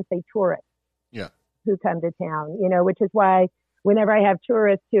easier than, say, tourists who come to town, which is why whenever I have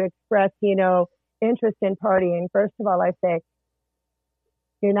tourists who express, interest in partying, first of all, I say,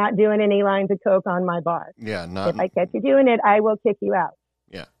 you're not doing any lines of coke on my bar. Yeah, if I catch you doing it, I will kick you out.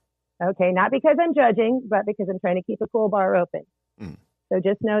 Yeah. Okay, not because I'm judging, but because I'm trying to keep a cool bar open. So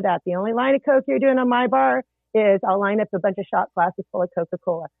just know that the only line of coke you're doing on my bar is I'll line up a bunch of shot glasses full of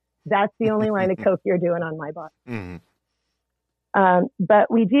Coca-Cola. That's the only line of coke you're doing on my bar. But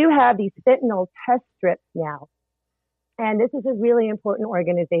we do have these fentanyl test strips now. And this is a really important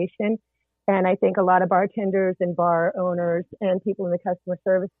organization. And I think a lot of bartenders and bar owners and people in the customer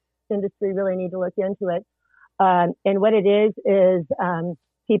service industry really need to look into it. And what it is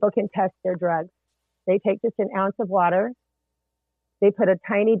people can test their drugs. They take just an ounce of water. They put a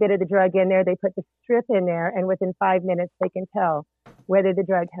tiny bit of the drug in there. They put the strip in there. And within 5 minutes, they can tell whether the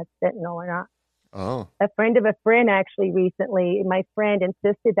drug has fentanyl or not. Oh. A friend of a friend actually recently, my friend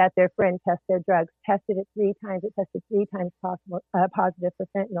insisted that their friend test their drugs, tested it 3 times. It tested 3 times positive for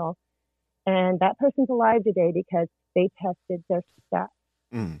fentanyl. And that person's alive today because they tested their stuff.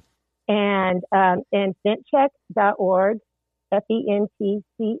 Mm. And fentcheck.org,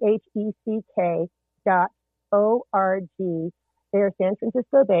 FENTCHECK.org. They are San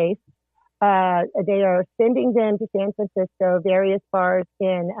Francisco based. They are sending them to San Francisco. Various bars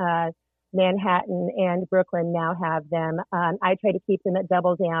in Manhattan and Brooklyn now have them. I try to keep them at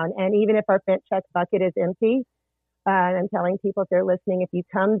Double Down. And even if our FentCheck bucket is empty, I'm telling people if they're listening, if you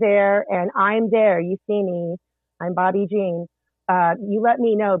come there and I'm there, you see me, I'm Bobby Jean, you let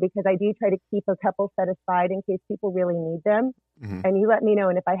me know because I do try to keep a couple set aside in case people really need them. Mm-hmm. And you let me know.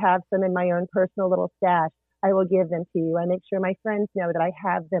 And if I have some in my own personal little stash, I will give them to you. I make sure my friends know that I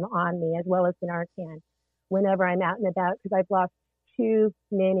have them on me as well as the Narcan whenever I'm out and about because I've lost too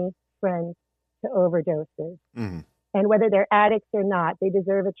many friends to overdoses. Mm-hmm. And whether they're addicts or not, they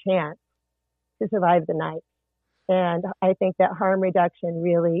deserve a chance to survive the night. And I think that harm reduction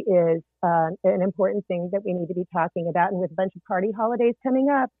really is an important thing that we need to be talking about. And with a bunch of party holidays coming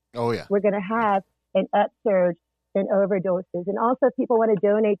up, Oh, yeah. we're going to have an upsurge in overdoses. And also, if people want to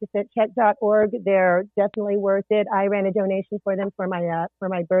donate to fentcheck.org, they're definitely worth it. I ran a donation for them for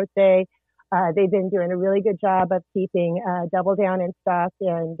my birthday. They've been doing a really good job of keeping Double Down in stock.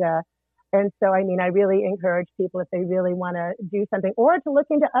 And so, I mean, I really encourage people if they really want to do something or to look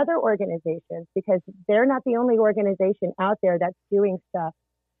into other organizations because they're not the only organization out there that's doing stuff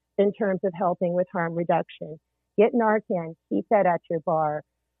in terms of helping with harm reduction. Get Narcan, keep that at your bar.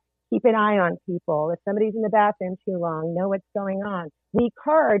 Keep an eye on people. If somebody's in the bathroom too long, know what's going on. We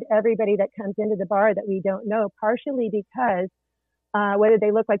card everybody that comes into the bar that we don't know, partially because whether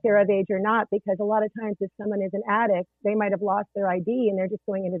they look like they're of age or not, because a lot of times if someone is an addict, they might have lost their ID and they're just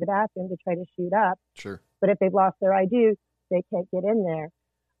going into the bathroom to try to shoot up. Sure. But if they've lost their ID, they can't get in there.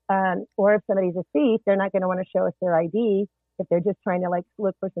 Or if somebody's a thief, they're not going to want to show us their ID if they're just trying to like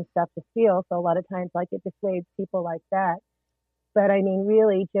look for some stuff to steal. So a lot of times like it dissuades people like that. But I mean,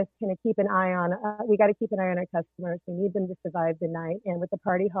 really just kind of keep an eye on, we got to keep an eye on our customers. We need them to survive the night. And with the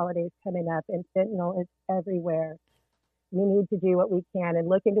party holidays coming up and fentanyl is everywhere, we need to do what we can and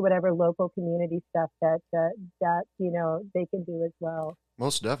look into whatever local community stuff that you know, they can do as well.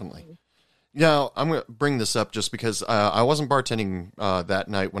 Most definitely. Now, I'm going to bring this up just because I wasn't bartending that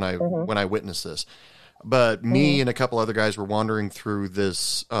night when I witnessed this. But me and a couple other guys were wandering through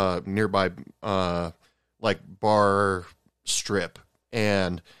this nearby like bar strip,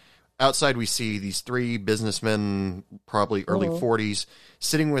 and outside we see these 3 businessmen, probably early 40s,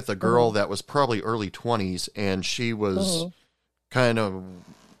 sitting with a girl that was probably early 20s, and she was kind of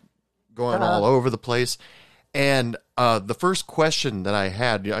going all over the place. And the first question that I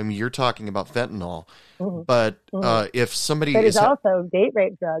had, I mean, you're talking about fentanyl, but if somebody but it's also date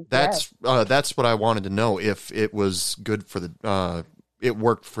rape drugs. That's what I wanted to know, if it was good for the it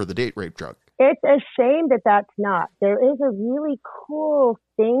worked for the date rape drug. It's a shame that that's not. There is a really cool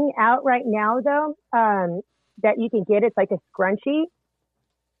thing out right now, though, that you can get. It's like a scrunchie,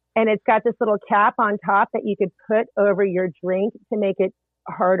 and it's got this little cap on top that you could put over your drink to make it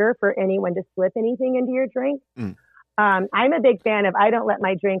harder for anyone to slip anything into your drink. I'm a big fan of, I don't let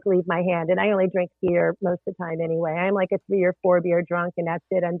my drink leave my hand, and I only drink beer most of the time anyway. I'm like a 3 or 4 beer drunk, and that's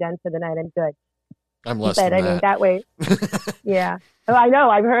it. I'm done for the night. I'm good. I'm less but than I mean, that way, yeah. Oh, I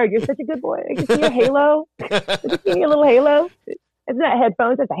know. I've heard you're such a good boy. I can see a halo. Just give me a little halo. It's not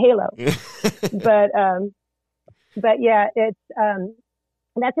headphones. It's a halo. But yeah, it's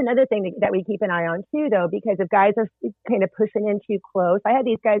that's another thing that we keep an eye on too, though, because if guys are kind of pushing in too close, I had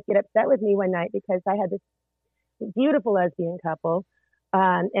these guys get upset with me one night because I had this beautiful lesbian couple.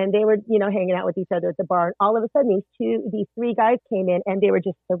 And they were, you know, hanging out with each other at the bar. And all of a sudden, these 3 guys came in, and they were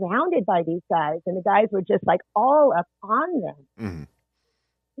just surrounded by these guys. And the guys were just like all up on them,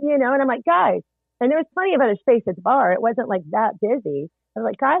 you know. And I'm like, guys, and there was plenty of other space at the bar. It wasn't like that busy. I was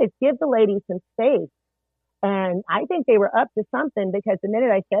like, guys, give the ladies some space. And I think they were up to something because the minute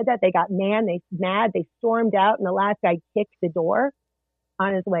I said that, they got mad. They stormed out, and the last guy kicked the door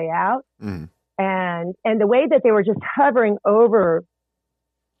on his way out. And the way that they were just hovering over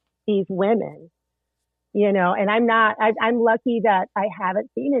these women, And I'm lucky that I haven't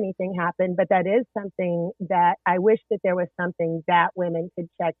seen anything happen, but that is something that I wish that there was something that women could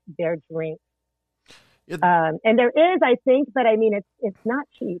check their drinks. And there is, I think, but I mean, it's not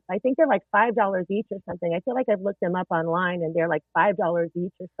cheap. I think they're like $5 each or something. I feel like I've looked them up online and they're like $5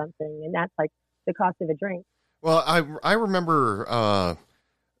 each or something. And that's like the cost of a drink. Well, I remember,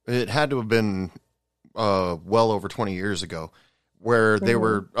 it had to have been, well over 20 years ago where they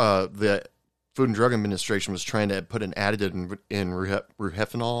were, the Food and Drug Administration was trying to put an additive in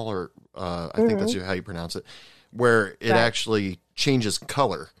ruhephenol, or, I think that's how you pronounce it, where it actually changes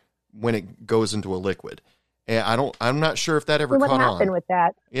color when it goes into a liquid. And I'm not sure if that ever caught on. What happened with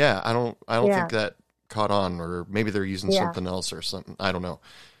that? Yeah, I don't think that caught on, or maybe they're using something else or something. I don't know.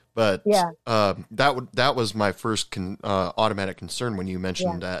 But that was my first automatic concern when you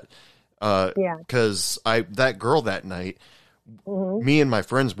mentioned that. Because that girl that night, me and my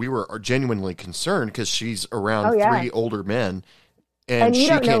friends, we were genuinely concerned because she's around three older men. And you she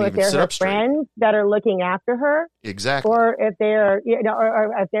don't know can't if even they're sit her up straight. friends that are looking after her. Exactly. Or if they're,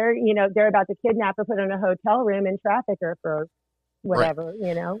 or if they're, they're about to kidnap her, put her in a hotel room and traffic her for whatever,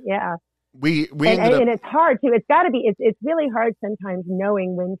 Yeah. We ended up, and it's hard too. It's got to be, it's really hard sometimes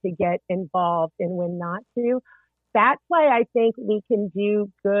knowing when to get involved and when not to. That's why I think we can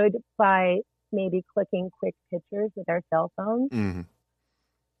do good by maybe clicking quick pictures with our cell phones. Mm-hmm.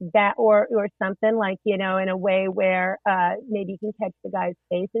 That or something like, in a way where maybe you can catch the guy's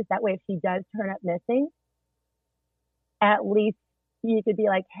faces. That way, if she does turn up missing, at least you could be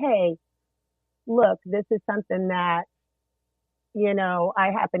like, hey, look, this is something that,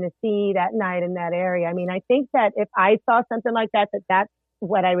 I happen to see that night in that area. I mean, I think that if I saw something like that, that's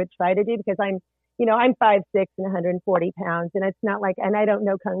what I would try to do, because I'm 5'6" and 140 pounds, and it's not like, and I don't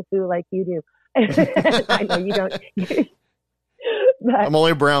know Kung Fu like you do. I know you don't. But, I'm only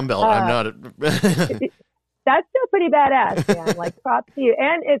a brown belt. I'm not. That's still pretty badass, man. Like, props to you.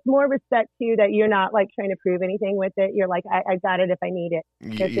 And it's more respect too that you're not like trying to prove anything with it. You're like, I got it if I need it.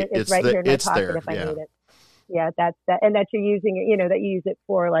 It's right here in my pocket if I need it. Yeah, that's that. And that you're using it, that you use it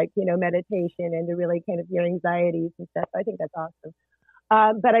for like, meditation and to really kind of your anxieties and stuff. I think that's awesome.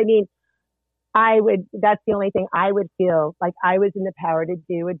 But I mean, that's the only thing I would feel like I was in the power to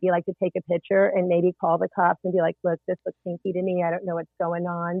do would be like to take a picture and maybe call the cops and be like, look, this looks kinky to me. I don't know what's going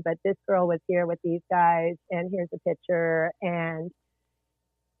on, but this girl was here with these guys and here's a picture. And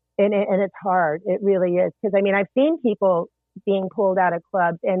it's hard. It really is. Cause I mean, I've seen people being pulled out of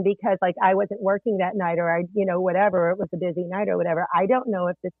clubs, and because like I wasn't working that night or I, whatever, it was a busy night or whatever. I don't know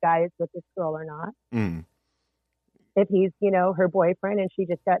if this guy is with this girl or not. If he's, her boyfriend and she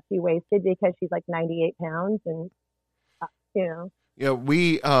just got too wasted because she's like 98 pounds and, Yeah,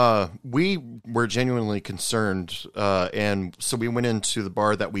 we were genuinely concerned. And so we went into the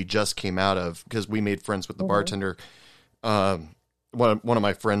bar that we just came out of because we made friends with the bartender. One of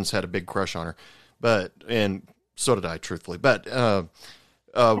my friends had a big crush on her, and so did I, truthfully. But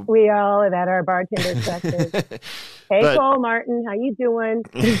we all have had our bartender crushes. Hey, Cole Martin, how you doing?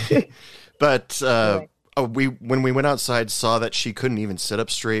 But when we went outside, saw that she couldn't even sit up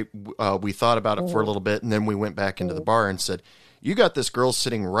straight. We thought about it for a little bit, and then we went back into the bar and said, you got this girl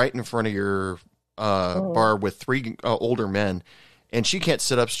sitting right in front of your bar with three older men, and she can't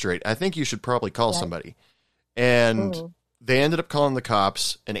sit up straight. I think you should probably call somebody. And they ended up calling the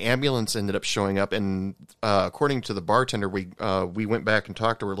cops. An ambulance ended up showing up, and according to the bartender, we went back and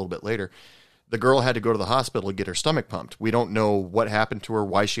talked to her a little bit later. The girl had to go to the hospital to get her stomach pumped. We don't know what happened to her,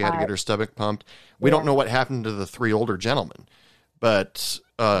 why she had to get her stomach pumped. We don't know what happened to the three older gentlemen. But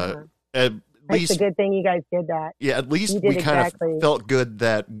at least... It's a good thing you guys did that. Yeah, at least we kind of felt good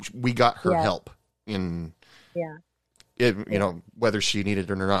that we got her help. Whether she needed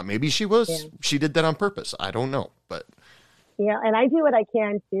it or not. Maybe she did that on purpose. I don't know. But... Yeah, and I do what I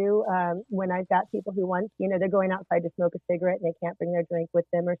can too. When I've got people who want, they're going outside to smoke a cigarette and they can't bring their drink with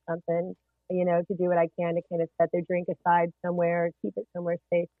them or something, to do what I can to kind of set their drink aside somewhere, keep it somewhere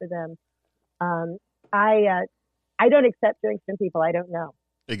safe for them. I don't accept drinks from people I don't know.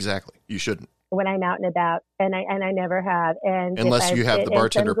 Exactly, you shouldn't. When I'm out and about, and I never have. And unless you have the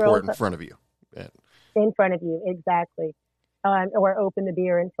bartender pour it in front of you. Yeah. In front of you, exactly, or open the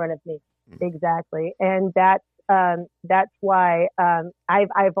beer in front of me, exactly, and that's why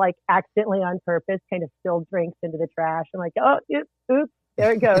I've like accidentally on purpose kind of spilled drinks into the trash. I'm like, oh, oops,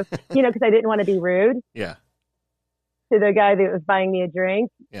 there it goes. Because I didn't want to be rude. Yeah. To the guy that was buying me a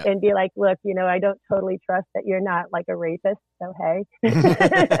drink and be like, look, I don't totally trust that you're not like a rapist. So, hey,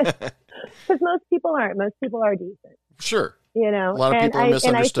 because most people aren't. Most people are decent. Sure. A lot of people are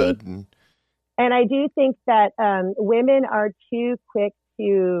misunderstood. And I do think that women are too quick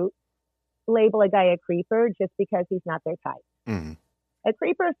to label a guy a creeper just because he's not their type. Mhm. A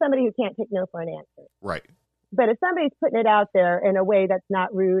creeper is somebody who can't take no for an answer. Right. But if somebody's putting it out there in a way that's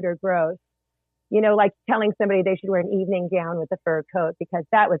not rude or gross, like telling somebody they should wear an evening gown with a fur coat, because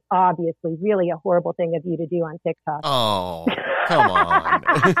that was obviously really a horrible thing of you to do on TikTok. Oh, come on.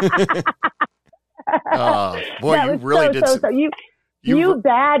 Boy, That you was really did. so. You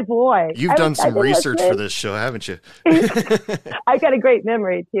bad boy. You've done some research for this show, haven't you? I got a great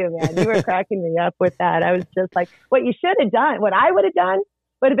memory too, man. You were cracking me up with that. I was just like, what you should have done, what I would have done,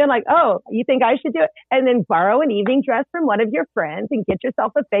 would have been like, oh, you think I should do it? And then borrow an evening dress from one of your friends and get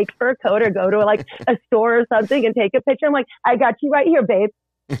yourself a fake fur coat, or go to like a store or something and take a picture. I'm like, I got you right here, babe.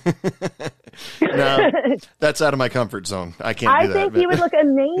 No, that's out of my comfort zone. I can't do that. I think you would look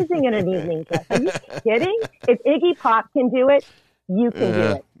amazing in an evening dress. Are you kidding? If Iggy Pop can do it, you can do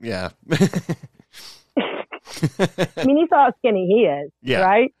it. Yeah. I mean, you saw how skinny he is,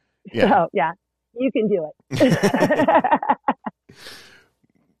 right? Yeah. So, yeah, you can do it.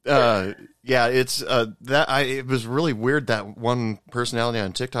 It's it was really weird that one personality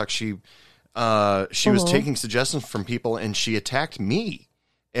on TikTok, she was taking suggestions from people and she attacked me.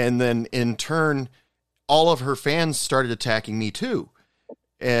 And then in turn, all of her fans started attacking me too.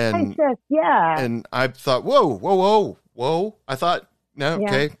 And and I thought, whoa. I thought, no,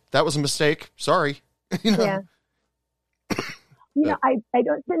 okay, that was a mistake. Sorry. Yeah. I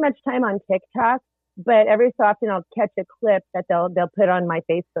don't spend much time on TikTok, but every so often I'll catch a clip that they'll put on my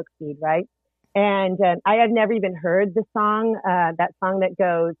Facebook feed, right? And I had never even heard the song, that song that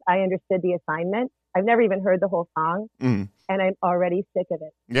goes, I understood the assignment. I've never even heard the whole song, and I'm already sick of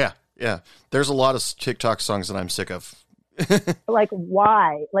it. Yeah. There's a lot of TikTok songs that I'm sick of. Like,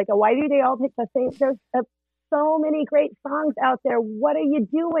 why? Like, why do they all pick the same? There's so many great songs out there. What are you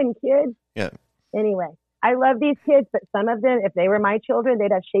doing, kids? Yeah. Anyway, I love these kids, but some of them, if they were my children,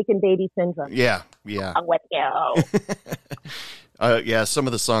 they'd have shaken baby syndrome. Yeah. I'm with you. Some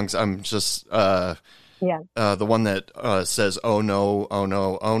of the songs I'm just, the one that says, oh no. Oh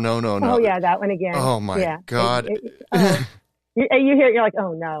yeah, that one again. Oh my God. You hear it, you're like,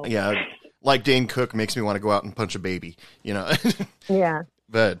 oh no. Yeah. Like Dane Cook makes me want to go out and punch a baby, Yeah.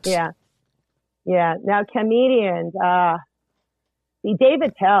 But. Yeah. Now comedians, see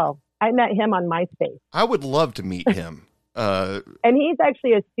David Tell. I met him on MySpace. I would love to meet him. And he's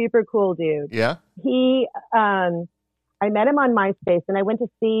actually a super cool dude. Yeah. I met him on MySpace, and I went to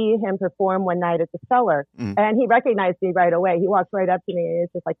see him perform one night at the Cellar, and he recognized me right away. He walked right up to me, and he was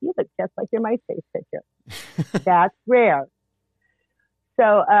just like, you look just like your MySpace picture. That's rare.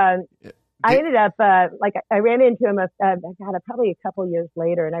 So I ended up, I ran into him, probably a couple years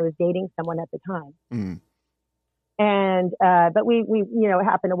later, and I was dating someone at the time. And, but we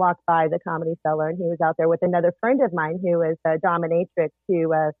happened to walk by the Comedy Cellar, and he was out there with another friend of mine who is a dominatrix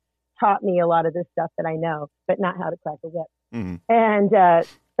who taught me a lot of this stuff that I know, but not how to crack a whip. And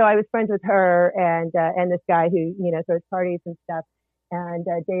so I was friends with her and this guy who, throws parties and stuff. And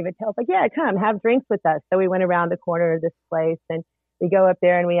David tells like, yeah, come have drinks with us. So we went around the corner of this place, and we go up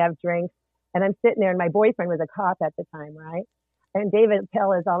there and we have drinks. And I'm sitting there, and my boyfriend was a cop at the time, right? And David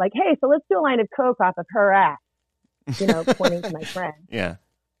Tell is all like, hey, so let's do a line of coke off of her ass, pointing to my friend. Yeah.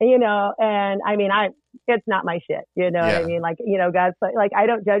 And I mean, it's not my shit. What I mean? Like, God's like, I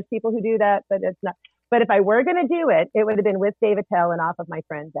don't judge people who do that, but it's not. But if I were going to do it, it would have been with David Tell and off of my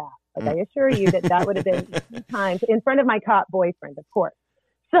friend's ass. Like, I assure you that would have been times in front of my cop boyfriend, of course.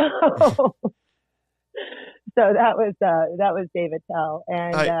 So that was David Tell.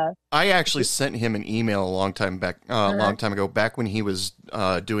 And I actually sent him an email a long time ago, back when he was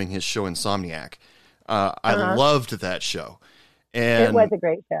doing his show Insomniac. I loved that show. And it was a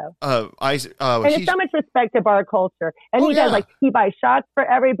great show. And it's so much respect to bar culture. And he does he buys shots for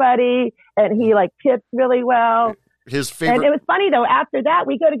everybody, and he tips really well. His favorite. And it was funny though. After that,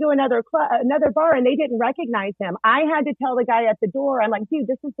 we go to another bar, and they didn't recognize him. I had to tell the guy at the door, I'm like, dude,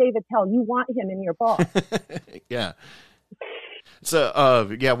 this is David Tell. You want him in your bar? Yeah. So,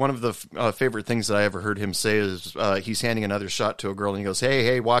 one of the favorite things that I ever heard him say is he's handing another shot to a girl, and he goes,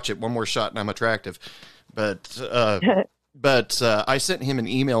 hey, watch it. One more shot, and I'm attractive. But I sent him an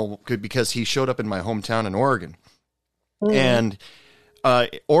email because he showed up in my hometown in Oregon. And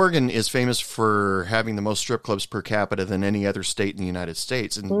Oregon is famous for having the most strip clubs per capita than any other state in the United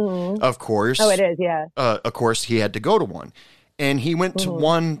States. And of course, it is, yeah. Of course, he had to go to one. And he went to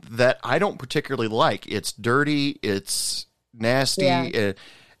one that I don't particularly like. It's dirty, it's nasty,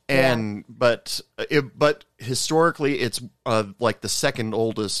 but historically, it's like the second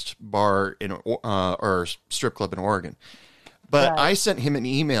oldest bar in or strip club in Oregon. But I sent him an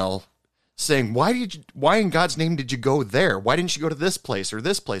email saying, why in God's name did you go there? Why didn't you go to this place or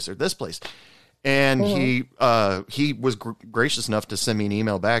this place or this place? And he was gracious enough to send me an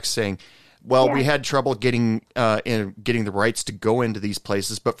email back saying, well, we had trouble getting the rights to go into these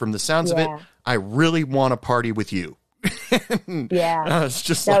places, but from the sounds of it, I really want to party with you. It's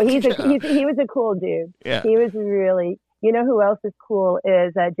just no, he was a cool dude. Yeah. He was really, you know who else is cool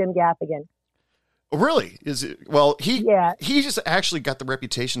is Jim Gaffigan. Really? Is it? Well, he just actually got the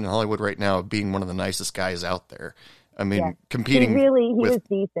reputation in Hollywood right now of being one of the nicest guys out there. I mean, competing. He was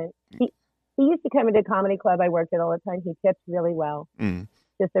decent. He used to come into a comedy club I worked at all the time. He tipped really well.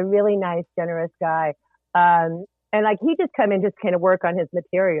 Just a really nice, generous guy. And like he just come in, just kind of work on his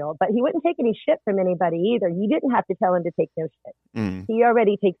material, but he wouldn't take any shit from anybody either. You didn't have to tell him to take no shit. He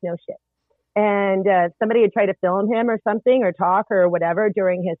already takes no shit. And somebody would try to film him or something or talk or whatever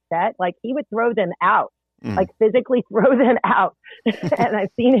during his set, like he would throw them out, like physically throw them out. And I've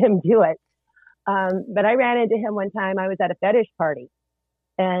seen him do it. But I ran into him one time. I was at a fetish party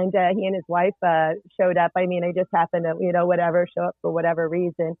and he and his wife showed up. I mean, I just happened to, show up for whatever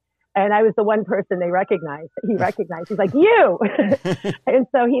reason. And I was the one person they recognized. He recognized. He's like, you. And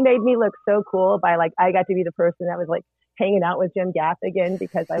so he made me look so cool by like, I got to be the person that was like hanging out with Jim Gaffigan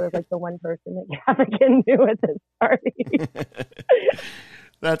because I was like the one person that Gaffigan knew at this party.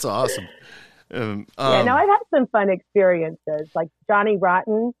 That's awesome. I've had some fun experiences like Johnny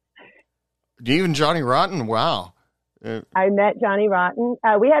Rotten. Even Johnny Rotten? Wow. I met Johnny Rotten.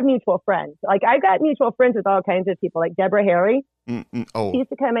 We have mutual friends. Like I got mutual friends with all kinds of people, like Deborah Harry. She used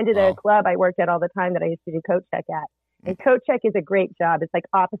to come into the club I worked at all the time that I used to do coat check at. And coat check is a great job. It's like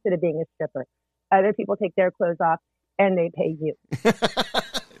opposite of being a stripper. Other people take their clothes off and they pay you.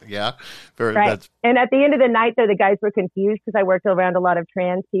 Yeah. Right. And at the end of the night, though, the guys were confused because I worked around a lot of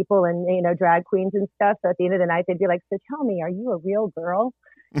trans people and, drag queens and stuff. So at the end of the night, they'd be like, so tell me, are you a real girl?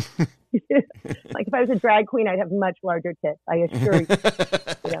 Like if I was a drag queen, I'd have much larger tits. I assure you.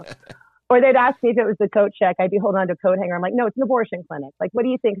 Or they'd ask me if it was the coat check. I'd be holding on to a coat hanger. I'm like, no, it's an abortion clinic. Like, what do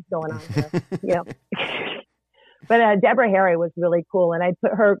you think is going on here? But Deborah Harry was really cool, and I'd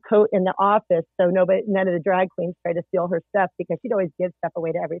put her coat in the office so none of the drag queens tried to steal her stuff because she'd always give stuff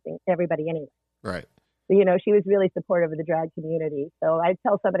away to everybody anyway. Right. So, she was really supportive of the drag community. So I'd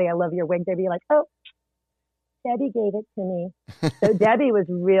tell somebody I love your wig, they'd be like, oh, Debbie gave it to me. So Debbie was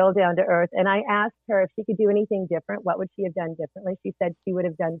real down to earth. And I asked her if she could do anything different. What would she have done differently? She said she would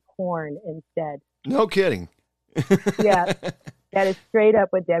have done porn instead. No kidding. Yeah. That is straight up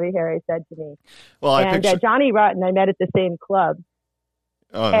what Debbie Harry said to me. Well, Johnny Rotten, I met at the same club.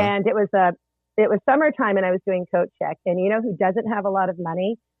 And it was summertime and I was doing coat check. And you know who doesn't have a lot of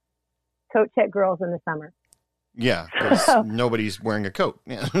money? Coat check girls in the summer. Yeah. Because nobody's wearing a coat.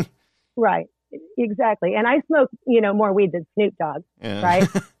 Yeah. Right. Exactly. And I smoke, more weed than Snoop Dogg. Yeah. Right.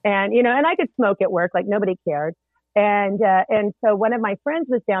 And, and I could smoke at work, like nobody cared. And so one of my friends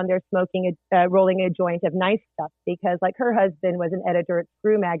was down there smoking, rolling a joint of Nice Stuff because like her husband was an editor at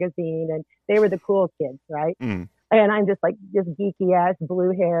Screw magazine and they were the cool kids. Right. And I'm just like this geeky ass,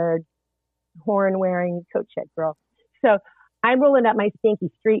 blue haired, horn wearing coat check girl. So I'm rolling up my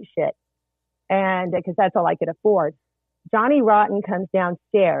stinky street shit. And because that's all I could afford. Johnny Rotten comes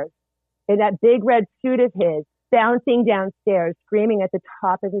downstairs in that big red suit of his, bouncing downstairs, screaming at the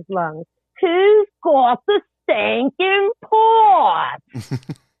top of his lungs, who's got the stinking pot?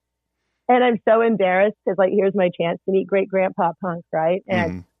 And I'm so embarrassed because, like, here's my chance to meet great grandpa Punk, right?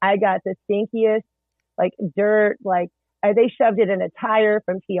 And I got the stinkiest, like, dirt, like, they shoved it in a tire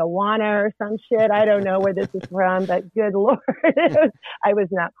from Tijuana or some shit. I don't know where this is from, but good Lord, I was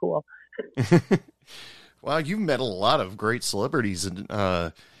not cool. Wow, you've met a lot of great celebrities and,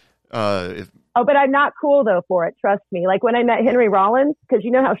 but I'm not cool though for it. Trust me. Like when I met Henry Rollins, because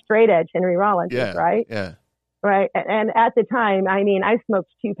you know how straight edge Henry Rollins is, right? Yeah. Right. And at the time, I mean, I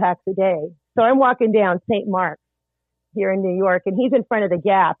smoked 2 packs a day. So I'm walking down St. Mark's here in New York, and he's in front of the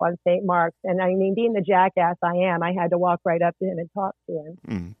Gap on St. Mark's. And I mean, being the jackass I am, I had to walk right up to him and talk to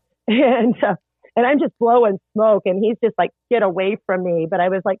him. And I'm just blowing smoke, and he's just like, get away from me. But I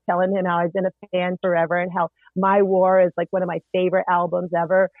was like telling him how I've been a fan forever and how My War is like one of my favorite albums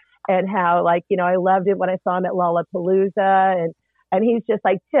ever. And how, like, I loved it when I saw him at Lollapalooza. And he's just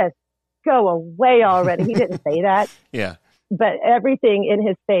like, just go away already. He didn't say that. Yeah. But everything in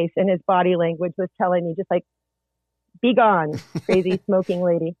his face and his body language was telling me just like, be gone, crazy smoking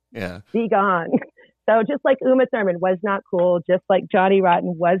lady. Yeah. Be gone. So just like Uma Thurman was not cool, just like Johnny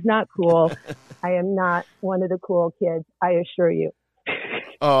Rotten was not cool, I am not one of the cool kids, I assure you.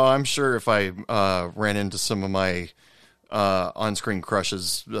 Oh, I'm sure if I ran into some of my on-screen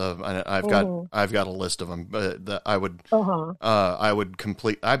crushes. I've got a list of them, but that I would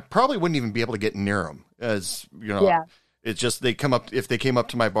complete. I probably wouldn't even be able to get near them, as you know. Yeah. It's just if they came up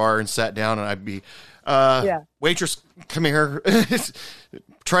to my bar and sat down, and I'd be, waitress, come here,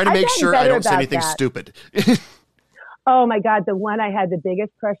 trying to make sure I don't say anything stupid. Oh my God, the one I had the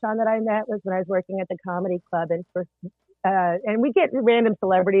biggest crush on that I met was when I was working at the comedy club, and we get random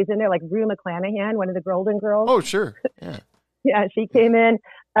celebrities in there, like Rue McClanahan, one of the Golden Girls. Oh, sure. Yeah. Yeah, she came in.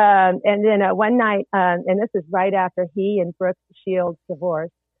 And then one night, and this is right after he and Brooke Shields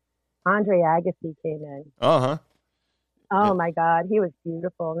divorced, Andre Agassi came in. Uh-huh. Oh my God, he was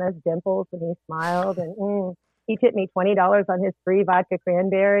beautiful. And those dimples when he smiled. And he tipped me $20 on his free vodka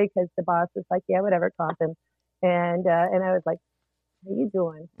cranberry because the boss was like, yeah, whatever, comp him. And I was like, how you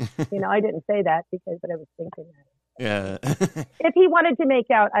doing? I didn't say that but I was thinking that. Yeah. If he wanted to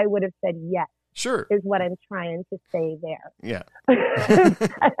make out, I would have said yes. Sure. Is what I'm trying to say there. Yeah.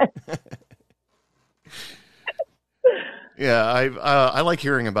 Yeah, I like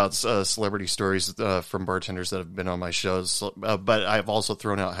hearing about celebrity stories from bartenders that have been on my shows, but I've also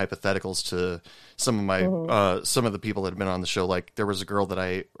thrown out hypotheticals to some of my some of the people that have been on the show. Like there was a girl that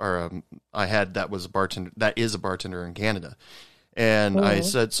I had that was a bartender in Canada, and I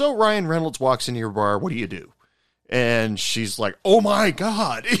said, "So Ryan Reynolds walks into your bar, what do you do?" And she's like, "Oh my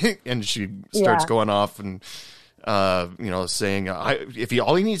God!" and she starts going off and. Saying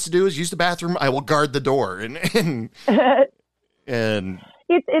all he needs to do is use the bathroom, I will guard the door, and it's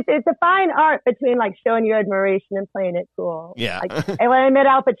a fine art between like showing your admiration and playing it cool. Yeah. And when I met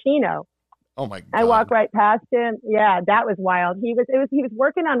Al Pacino, oh my God, I walked right past him. Yeah, that was wild. He was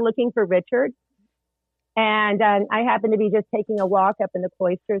working on Looking for Richard, and I happened to be just taking a walk up in the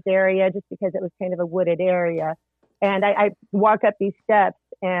Cloisters area just because it was kind of a wooded area, and I walk up these steps,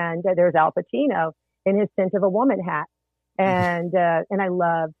 and there's Al Pacino in his Scent of a Woman hat. And I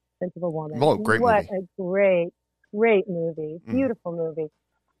love Scent of a Woman. Oh, great what movie. A great movie. Beautiful movie.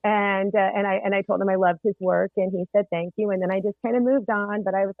 And I told him I loved his work, and he said, thank you. And then I just kind of moved on,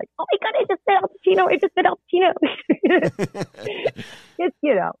 but I was like, oh my God, I just said Al Pacino. It's,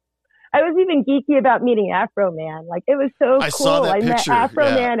 I was even geeky about meeting Afro Man. Like, it was so cool. Saw that picture. Met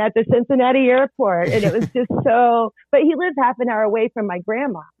Afro Man at the Cincinnati airport, and it was just but he lived half an hour away from my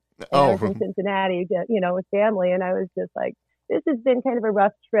grandma. And I was in Cincinnati, with family, and I was just like, this has been kind of a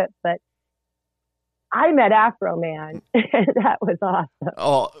rough trip, but I met Afro Man, and that was awesome.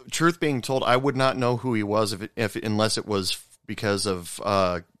 Oh, truth being told, I would not know who he was unless it was because of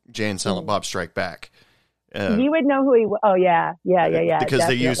Jay and Silent Bob Strike Back. You would know who he was. Oh yeah. Because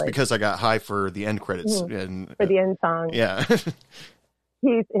definitely. because I got high for the end credits and for the end song. Yeah.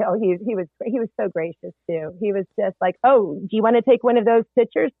 He was so gracious too. He was just like, oh, do you want to take one of those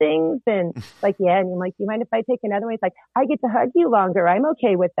picture things? And like, yeah. And I'm like, do you mind if I take another one? He's like, I get to hug you longer. I'm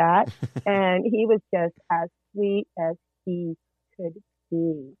okay with that. And he was just as sweet as he could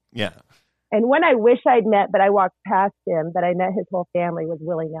be. Yeah. And one I wish I'd met, but I walked past him, but I met his whole family, was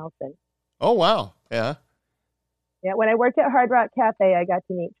Willie Nelson. Oh, wow. Yeah. Yeah. When I worked at Hard Rock Cafe, I got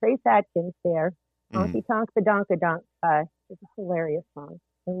to meet Trace Atkins there. Honky Tonk the Donka-Donk. It's a hilarious song.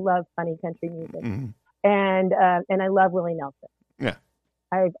 I love funny country music. And I love Willie Nelson. Yeah.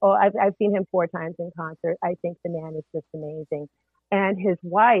 I've seen him 4 times in concert. I think the man is just amazing. And his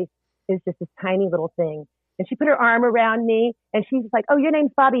wife is just this tiny little thing. And she put her arm around me, and she's like, oh, your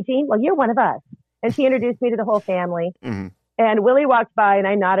name's Bobby Jean? Well, you're one of us. And she introduced me to the whole family. And Willie walked by, and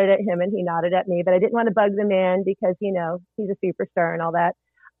I nodded at him, and he nodded at me. But I didn't want to bug the man because, he's a superstar and all that.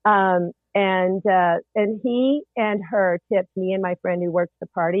 And he and her tipped me and my friend who worked the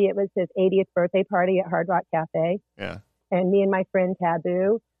party. It was his 80th birthday party at Hard Rock Cafe. Yeah. And me and my friend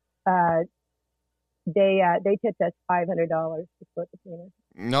Taboo, they tipped us $500 to split between us.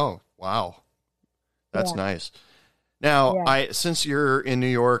 No. Wow. That's nice. Now, since you're in New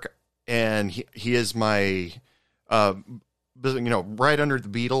York and he is my, right under the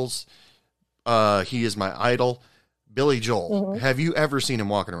Beatles, he is my idol. Billy Joel. Have you ever seen him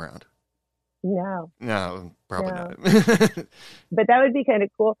walking around? No, probably not. But that would be kind of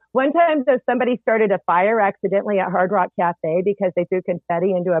cool. One time, somebody started a fire accidentally at Hard Rock Cafe because they threw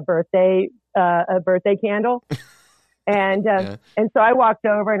confetti into a birthday candle, and so I walked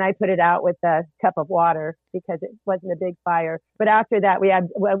over and I put it out with a cup of water because it wasn't a big fire. But after that, we had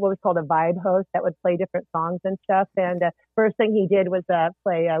what was called a vibe host that would play different songs and stuff. And first thing he did was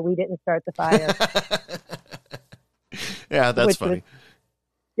play "We Didn't Start the Fire." Yeah, that's funny.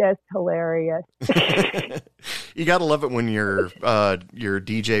 Just hilarious. You gotta love it when your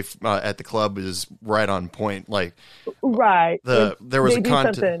DJ at the club is right on point. Like, right. There was a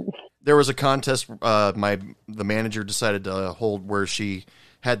contest. There was a contest the manager decided to hold where she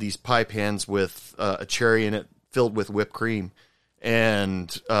had these pie pans with a cherry in it filled with whipped cream. And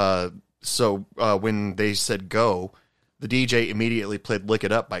so when they said go, the DJ immediately played Lick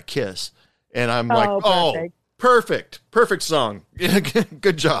It Up by Kiss. And I'm like, perfect song.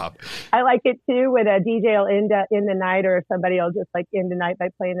 Good job. I like it too when a DJ will end the night, or somebody will just like end the night by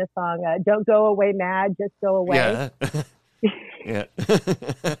playing the song, Don't Go Away Mad, Just Go Away. Yeah. Yeah.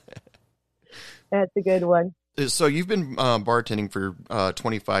 That's a good one. So you've been bartending for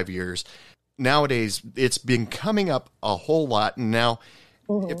 25 years. Nowadays, it's been coming up a whole lot. And now,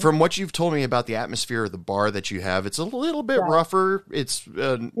 from what you've told me about the atmosphere of the bar that you have, it's a little bit rougher. It's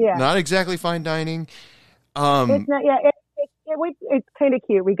not exactly fine dining. It's not. Yeah, it's kind of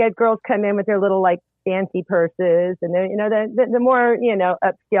cute. We get girls come in with their little like fancy purses, and then the more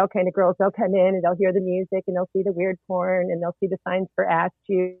upscale kind of girls, they'll come in and they'll hear the music and they'll see the weird porn and they'll see the signs for ass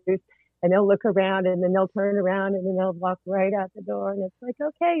juice. And they'll look around and then they'll turn around and then they'll walk right out the door. And it's like,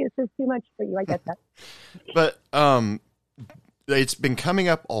 okay, this is too much for you. I get that. But it's been coming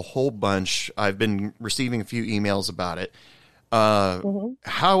up a whole bunch. I've been receiving a few emails about it.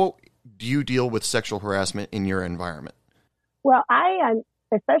 How do you deal with sexual harassment in your environment? Well,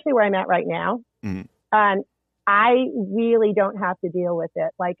 especially where I'm at right now, I really don't have to deal with it.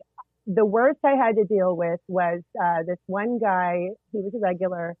 Like the worst I had to deal with was this one guy. He was a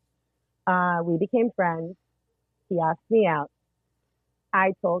regular. We became friends. He asked me out.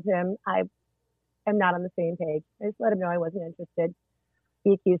 I told him I am not on the same page. I just let him know I wasn't interested.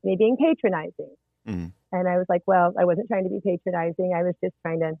 He accused me of being patronizing. And I was like, well, I wasn't trying to be patronizing. I was just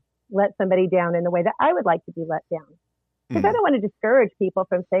trying to let somebody down in the way that I would like to be let down. Because I don't want to discourage people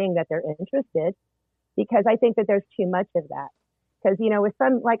from saying that they're interested, because I think that there's too much of that. Because, with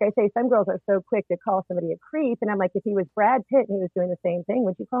some, like I say, some girls are so quick to call somebody a creep. And I'm like, if he was Brad Pitt and he was doing the same thing,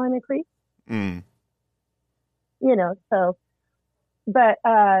 would you call him a creep? But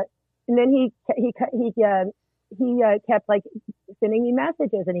and then he kept like sending me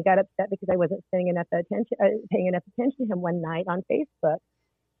messages, and he got upset because I wasn't paying enough attention to him one night on Facebook.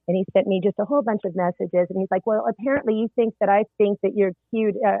 And he sent me just a whole bunch of messages, and he's like, well, apparently you think that I think that you're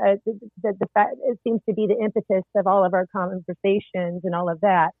cute. The fact, it seems to be the impetus of all of our conversations and all of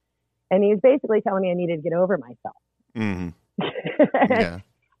that. And he was basically telling me I needed to get over myself. Yeah.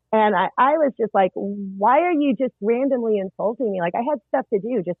 And I was just like, why are you just randomly insulting me? Like, I had stuff to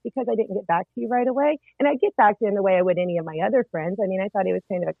do. Just because I didn't get back to you right away. And I'd get back to him the way I would any of my other friends. I mean, I thought he was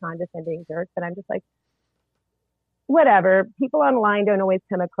kind of a condescending jerk, but I'm just like, whatever. People online don't always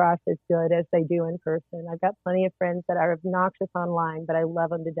come across as good as they do in person. I've got plenty of friends that are obnoxious online, but I love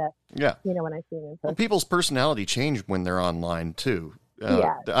them to death. Yeah. When I see them in person. Well, people's personality change when they're online too.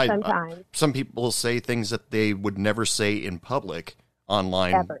 Sometimes. Some people say things that they would never say in public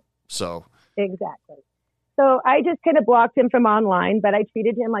online. Ever. So. Exactly. So I just kind of blocked him from online, but I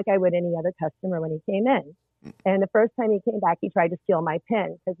treated him like I would any other customer when he came in. And the first time he came back, he tried to steal my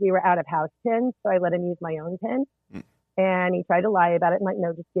pen because we were out of house pens. So I let him use my own pen. And he tried to lie about it. I'm like,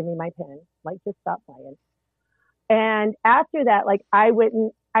 no, just give me my pen. Like, just stop lying. And after that, like, I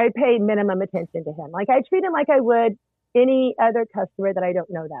pay minimum attention to him. Like, I treat him like I would any other customer that I don't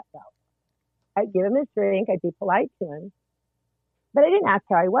know that well. I'd give him his drink. I'd be polite to him. But I didn't ask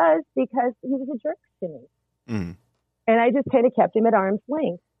how I was because he was a jerk to me. And I just kind of kept him at arm's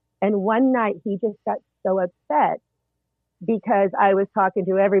length. And one night he just got so upset because I was talking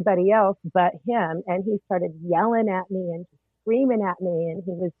to everybody else but him. And he started yelling at me and screaming at me. And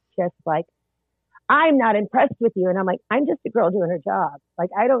he was just like, I'm not impressed with you. And I'm like, I'm just a girl doing her job. Like,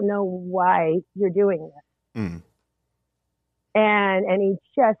 I don't know why you're doing this. And he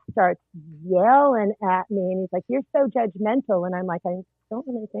just starts yelling at me. And he's like, you're so judgmental. And I'm like, I don't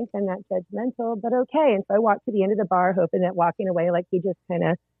really think I'm that judgmental, but okay. And so I walked to the end of the bar, hoping that walking away, like he just kind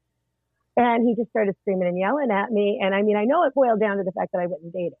of, and he just started screaming and yelling at me. And I mean, I know it boiled down to the fact that I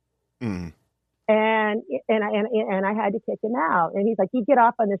wouldn't date him. And I had to kick him out. And he's like, you get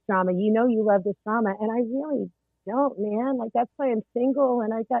off on this drama. You know, you love this drama. And I really don't, man. Like, that's why I'm single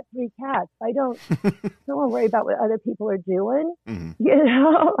and I've got 3 cats. I don't worry about what other people are doing.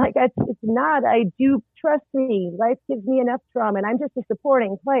 Like, it's not, I do, trust me, life gives me enough drama and I'm just a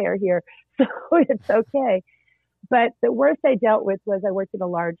supporting player here. So it's okay. But the worst I dealt with was I worked at a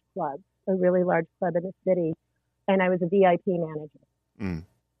large club, a really large club in the city. And I was a VIP manager.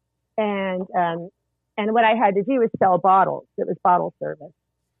 And what I had to do was sell bottles. It was bottle service.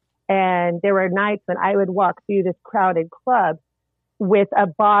 And there were nights when I would walk through this crowded club with a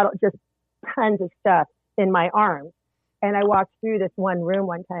bottle, just tons of stuff in my arms. And I walked through this one room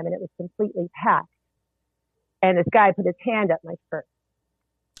one time and it was completely packed. And this guy put his hand up my skirt.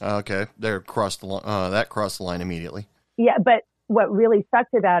 Okay, that crossed the line immediately. Yeah, but what really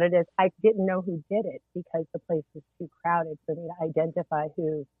sucked about it is I didn't know who did it because the place was too crowded for me to identify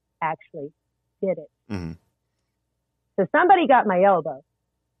who actually did it. Mm-hmm. So somebody got my elbow,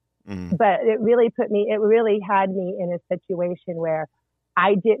 Mm-hmm. but it really had me in a situation where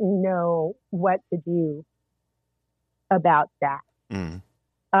I didn't know what to do about that. Mm-hmm.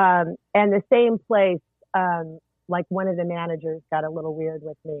 And the same place, like one of the managers got a little weird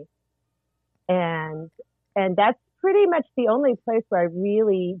with me. And that's pretty much the only place where I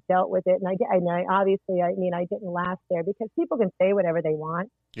really dealt with it. And I didn't last there because people can say whatever they want.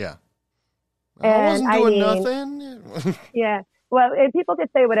 Yeah. And I wasn't doing nothing. Yeah. Well, and people could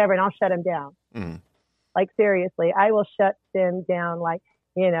say whatever and I'll shut them down. Mm-hmm. Like, seriously, I will shut them down. Like,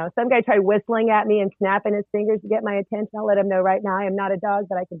 some guy tried whistling at me and snapping his fingers to get my attention. I'll let him know right now I am not a dog,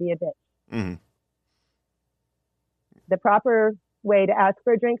 but I can be a bitch. Mm-hmm. The proper way to ask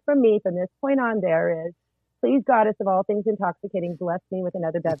for a drink from me from this point on there is, please, goddess of all things intoxicating, bless me with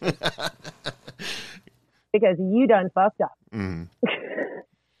another beverage. Because you done fucked up. Mm-hmm.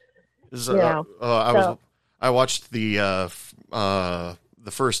 I watched the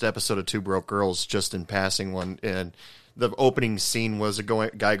first episode of Two Broke Girls just in passing one, and the opening scene was a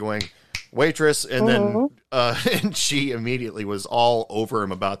guy going, waitress, and then and she immediately was all over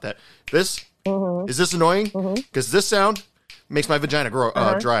him about that. Is this annoying? Because this sound makes my vagina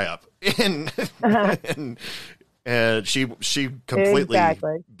dry up, and she completely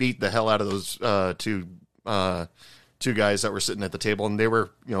beat the hell out of those two guys that were sitting at the table, and they were,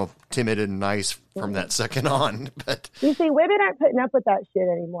 timid and nice from that second on. But you see, women aren't putting up with that shit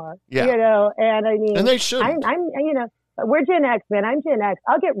anymore. Yeah. And I mean, and they should. We're Gen X, man. I'm Gen X.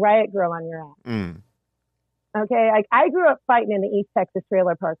 I'll get riot girl on your ass. Mm. Okay, I grew up fighting in the East Texas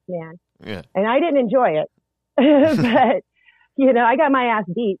trailer parks, man. Yeah. And I didn't enjoy it, but I got my ass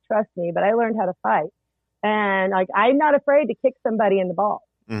beat. Trust me. But I learned how to fight, and I'm not afraid to kick somebody in the balls.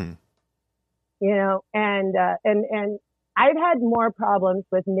 Mm. And I've had more problems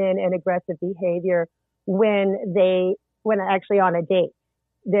with men and aggressive behavior when actually on a date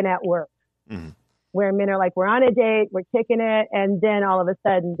than at work, where men are like, we're on a date, we're kicking it. And then all of a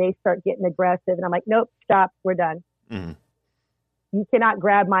sudden they start getting aggressive. And I'm like, nope, stop, we're done. Mm. You cannot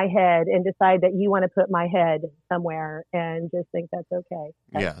grab my head and decide that you want to put my head somewhere and just think that's okay.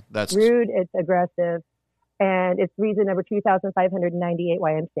 That's rude. It's aggressive. And it's reason number 2,598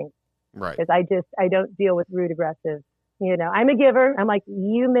 why I'm single. Right. Because I don't deal with rude, aggressive. I'm a giver. I'm like,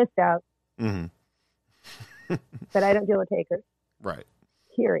 you missed out. Mm-hmm. But I don't deal with takers. Right.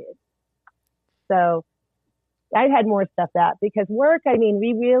 Period. So I had more stuff because work, I mean,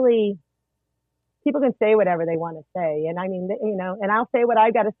 people can say whatever they want to say. And I mean, and I'll say what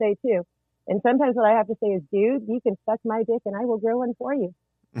I got to say too. And sometimes what I have to say is, dude, you can suck my dick and I will grow one for you.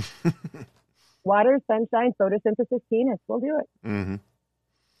 Water, sunshine, photosynthesis, penis. We'll do it. Mm-hmm.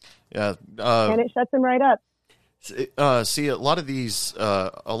 Yeah. And it shuts them right up. See, a lot of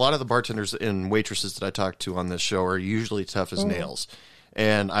the bartenders and waitresses that I talk to on this show are usually tough as nails.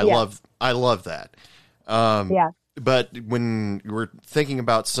 And I love that. But when we're thinking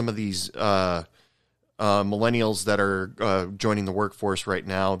about some of these millennials that are joining the workforce right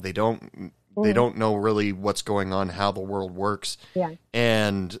now, they don't know really what's going on, how the world works. Yeah.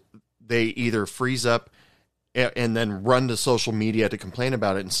 And they either freeze up and then run to social media to complain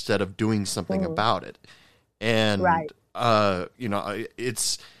about it instead of doing something about it. And,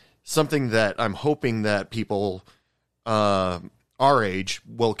 it's something that I'm hoping that people our age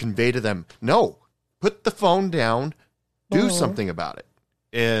will convey to them. No, put the phone down, do something about it.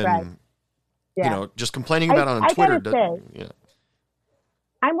 And, just complaining about it on Twitter.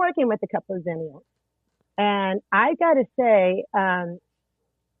 I'm working with a couple of Zennials. And I got to say,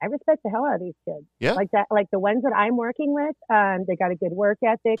 I respect the hell out of these kids. Yeah. Like that, like the ones that I'm working with, they got a good work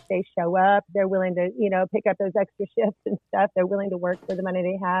ethic. They show up. They're willing to, pick up those extra shifts and stuff. They're willing to work for the money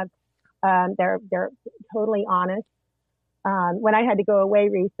they have. They're totally honest. When I had to go away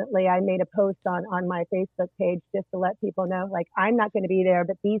recently, I made a post on my Facebook page just to let people know, like, I'm not going to be there,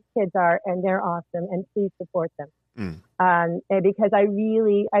 but these kids are, and they're awesome, and please support them. And because I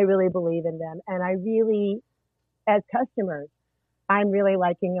really believe in them. And I really, as customers, I'm really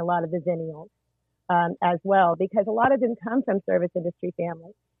liking a lot of the Zennials as well, because a lot of them come from service industry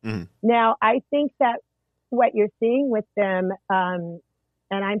families. Now, I think that what you're seeing with them, and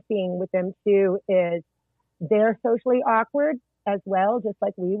I'm seeing with them too, is they're socially awkward as well, just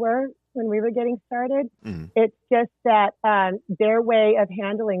like we were when we were getting started. It's just that their way of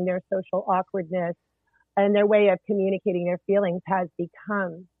handling their social awkwardness and their way of communicating their feelings has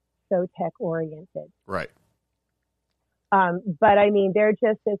become so tech oriented. Right. But I mean, they're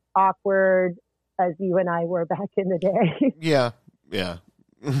just as awkward as you and I were back in the day. Yeah.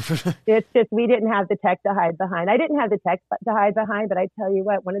 It's just, we didn't have the tech to hide behind. I didn't have the tech to hide behind, but I tell you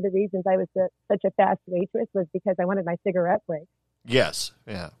what, one of the reasons I was such a fast waitress was because I wanted my cigarette break. Yes.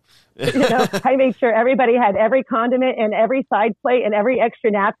 Yeah. I made sure everybody had every condiment and every side plate and every extra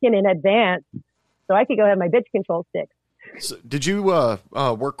napkin in advance so I could go have my bitch control sticks. So, did you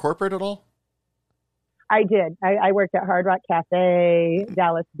work corporate at all? I did. I worked at Hard Rock Cafe,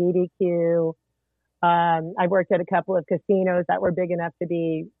 Dallas BBQ. I worked at a couple of casinos that were big enough to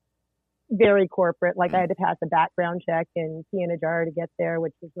be very corporate. Like I had to pass a background check and pee in a jar to get there,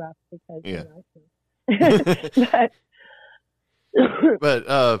 which was rough because,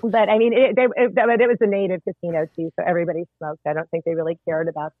 but I mean, it was a native casino too, so everybody smoked. I don't think they really cared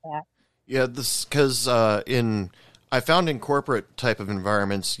about that. Yeah, this because I found in corporate type of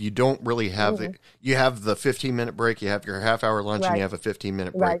environments, you don't really have you have the 15-minute break, you have your half-hour lunch, and you have a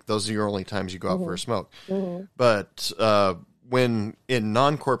 15-minute break. Right. Those are your only times you go out for a smoke. But when in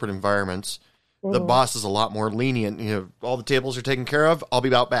non-corporate environments, the boss is a lot more lenient. You know, all the tables are taken care of. I'll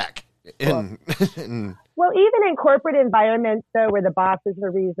be out back. Well, even in corporate environments, though, where the bosses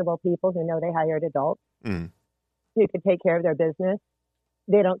are reasonable people who know they hired adults who could take care of their business,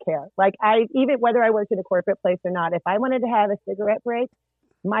 they don't care. Like even whether I worked in a corporate place or not, if I wanted to have a cigarette break,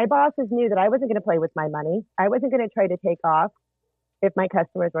 my bosses knew that I wasn't going to play with my money. I wasn't going to try to take off if my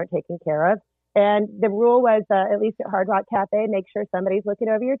customers weren't taken care of. And the rule was, at least at Hard Rock Cafe, make sure somebody's looking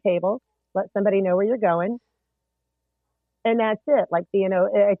over your table, let somebody know where you're going. And that's it. Like,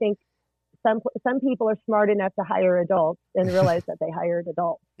 I think some people are smart enough to hire adults and realize that they hired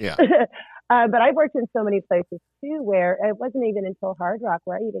adults. Yeah. But I've worked in so many places too where it wasn't even until Hard Rock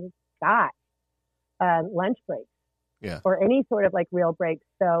where I even got lunch breaks or any sort of like real breaks.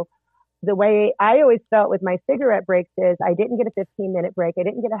 So the way I always felt with my cigarette breaks is I didn't get a 15-minute break. I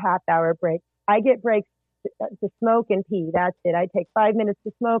didn't get a half-hour break. I get breaks to smoke and pee. That's it. I take 5 minutes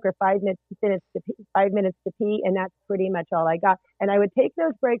to smoke or 5 minutes to pee, and that's pretty much all I got. And I would take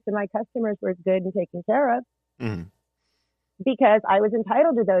those breaks when my customers were good and taken care of because I was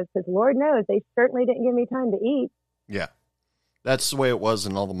entitled to those. Because Lord knows they certainly didn't give me time to eat. Yeah, that's the way it was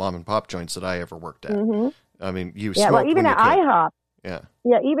in all the mom and pop joints that I ever worked at. I mean, you well, even at IHOP. Yeah,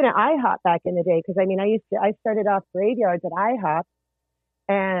 even at IHOP back in the day, because I mean, I started off graveyards at IHOP,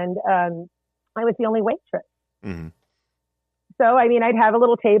 and I was the only waitress. So, I mean, I'd have a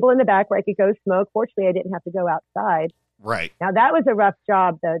little table in the back where I could go smoke. Fortunately, I didn't have to go outside. Right. Now, that was a rough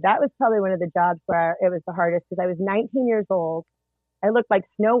job, though. That was probably one of the jobs where it was the hardest because I was 19 years old. I looked like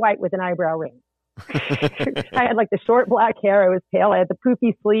Snow White with an eyebrow ring. I had like the short black hair. I was pale. I had the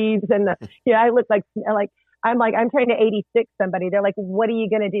poofy sleeves and I looked like I'm trying to 86 somebody. They're like, what are you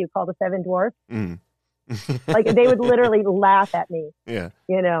going to do? Call the Seven Dwarfs? Like they would literally laugh at me. Yeah.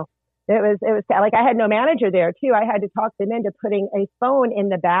 You know, it was like I had no manager there too. I had to talk them into putting a phone in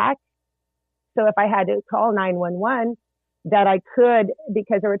the back. So if I had to call 911, that I could,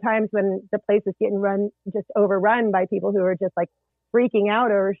 because there were times when the place was getting just overrun by people who were just like freaking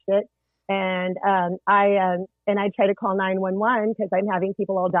out over shit. And I'd try to call 911 because I'm having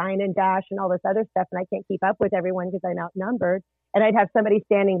people all dying and dash and all this other stuff. And I can't keep up with everyone because I'm outnumbered. And I'd have somebody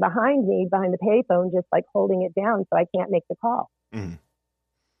standing behind me, behind the payphone, just like holding it down so I can't make the call.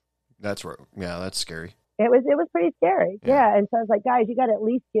 That's right. Yeah, that's scary. It was pretty scary. Yeah. And so I was like, guys, you got to at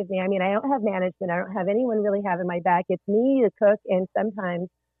least give me, I mean, I don't have management. I don't have anyone really having my back. It's me, the cook, and sometimes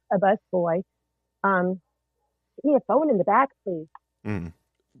a busboy. Give me a phone in the back, please.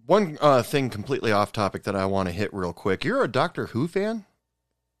 One thing completely off topic that I want to hit real quick. You're a Doctor Who fan?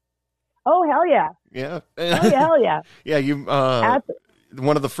 Oh, hell yeah. Yeah. Oh, hell yeah. Yeah, you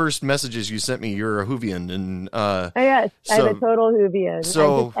one of the first messages you sent me, you're a Whovian, and yes, I'm a total Whovian.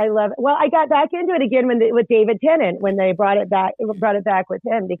 So I love it. Well, I got back into it again with David Tennant when they brought it back with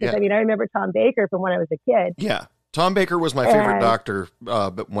him because I mean I remember Tom Baker from when I was a kid. Yeah, Tom Baker was my favorite Doctor,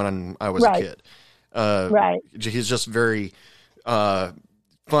 but when I was a kid, he's just very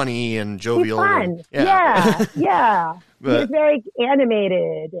funny and jovial. He's fun. Yeah. But, he was very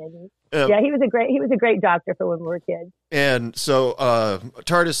animated and. He was a great doctor for when we were kids. And so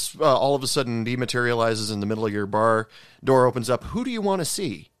TARDIS all of a sudden dematerializes in the middle of your bar. Door opens up. Who do you want to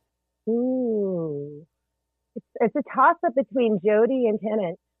see? Ooh, it's a toss up between Jodie and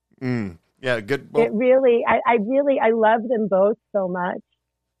Tennant. Yeah, good. Well, it really, I love them both so much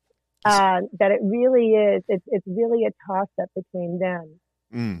that it really is. It's really a toss up between them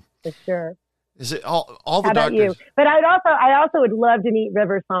for sure. Is it all the How doctors? About you? But I also would love to meet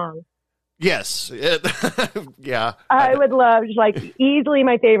River Song. Yes. Yeah. I would love, like, easily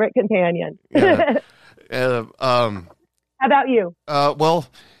my favorite companion. Yeah. How about you? Well,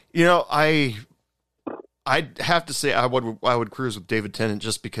 I'd have to say I would cruise with David Tennant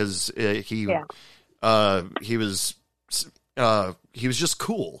just because he was just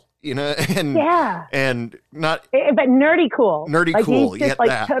cool, and not but nerdy cool, cool. He's just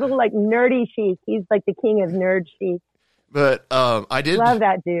total nerdy chic. He's like the king of nerd chic. But I did love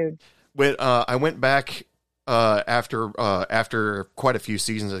that dude. When I went back after quite a few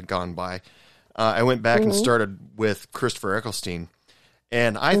seasons had gone by, I went back and started with Christopher Eccleston,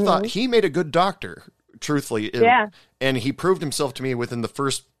 and I thought he made a good doctor. Truthfully, and he proved himself to me within the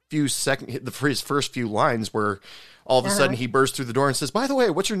first few his first few lines, where all of a sudden he bursts through the door and says, "By the way,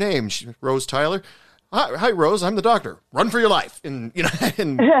 what's your name?" Rose Tyler. Hi, Rose. I'm the doctor. Run for your life. And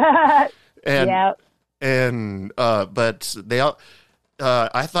but they all.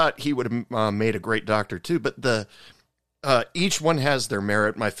 I thought he would have made a great doctor too, but each one has their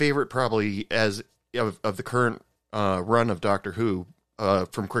merit. My favorite, probably of the current run of Doctor Who,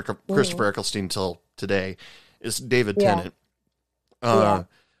 from Christopher Eccleston till today, is David Tennant.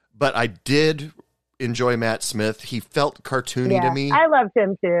 But I did enjoy Matt Smith. He felt cartoony to me. I loved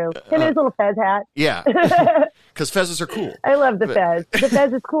him too. Him and his little fez hat. Yeah, because fezes are cool. I love the fez. The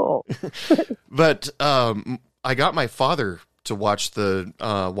fez is cool. But I got my father to watch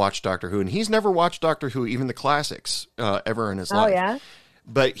Doctor Who, and he's never watched Doctor Who, even the classics, ever in his life. Oh yeah.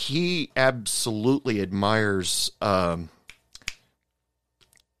 But he absolutely admires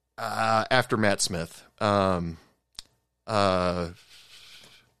after Matt Smith.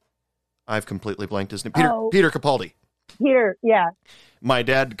 I've completely blanked his name. Peter Capaldi. Peter, yeah. My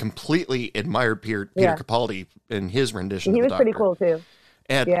dad completely admired Peter Capaldi in his rendition. He of was the pretty Doctor. cool too.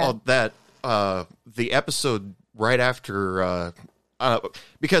 And the episode right after,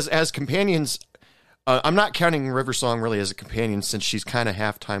 because as companions, I'm not counting River Song really as a companion since she's kind of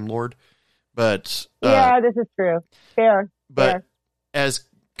half Time Lord, but this is true. Fair. But as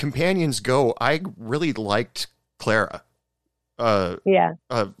companions go, I really liked Clara. Clara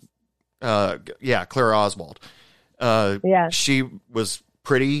Oswald. She was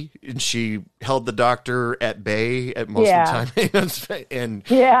pretty, and she held the Doctor at bay at most of the time,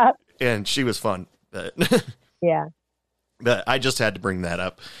 and she was fun. But I just had to bring that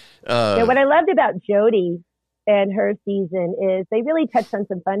up. What I loved about Jodie and her season is they really touched on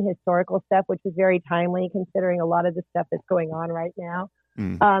some fun historical stuff, which was very timely considering a lot of the stuff that's going on right now.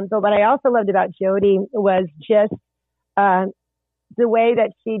 But what I also loved about Jodie was just the way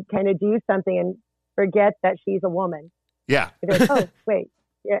that she'd kind of do something and forget that she's a woman. Yeah. Like, oh, wait.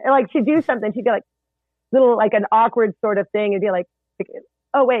 Yeah. Like she'd do something. She'd be like little, like an awkward sort of thing. And be like,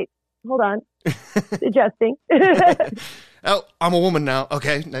 oh, wait, hold on. Adjusting. Oh, I'm a woman now.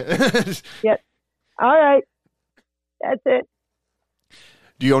 Okay. Yep. All right. That's it.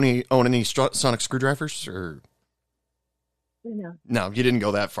 Do you own any sonic screwdrivers or? No, you didn't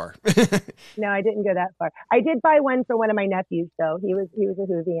go that far. No, I didn't go that far. I did buy one for one of my nephews, though. He was a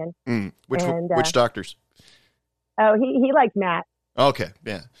Whovian. Which doctors? Oh, he liked Matt. Okay,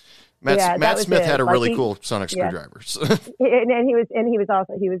 yeah. Matt Smith had a really cool sonic screwdriver. And he was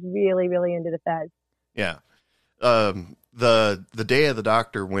really, really into the fez. Yeah. The Day of the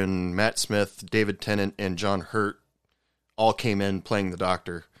Doctor, when Matt Smith, David Tennant, and John Hurt all came in playing the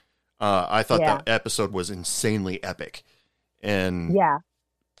Doctor, I thought that episode was insanely epic. And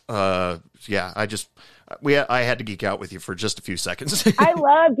I had to geek out with you for just a few seconds. I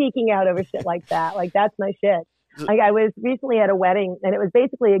love geeking out over shit like that. Like that's my shit. Like I was recently at a wedding, and it was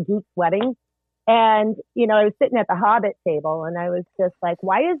basically a geek's wedding. And I was sitting at the Hobbit table, and I was just like,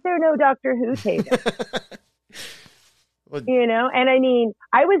 "Why is there no Doctor Who table?" And I mean,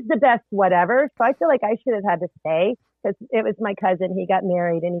 I was the best whatever, so I feel like I should have had to stay because it was my cousin. He got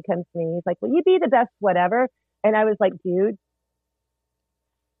married, and he comes to me. He's like, "Will you be the best whatever?" And I was like, "Dude,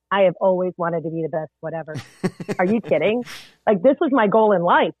 I have always wanted to be the best whatever. Are you kidding? Like, this was my goal in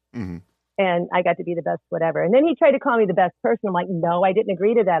life." Mm-hmm. And I got to be the best whatever. And then he tried to call me the best person. I'm like, no, I didn't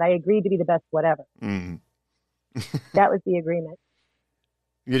agree to that. I agreed to be the best whatever. Mm-hmm. That was the agreement.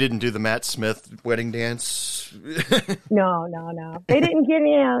 You didn't do the Matt Smith wedding dance? No. They didn't give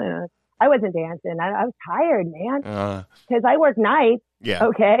me I wasn't dancing. I was tired, man. Because I work nights. Yeah.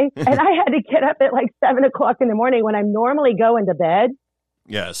 Okay. And I had to get up at like 7 o'clock in the morning when I'm normally going to bed.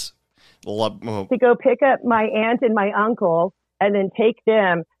 Yes. To go pick up my aunt and my uncle and then take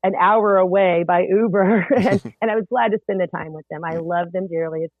them an hour away by Uber. And I was glad to spend the time with them. I love them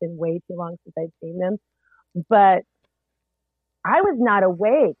dearly. It's been way too long since I've seen them. But I was not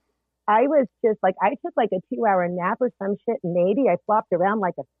awake. I was just like, I took like a 2-hour nap or some shit. Maybe I flopped around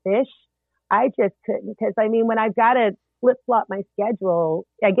like a fish. I just couldn't. Because I mean, when I've got to flip flop my schedule.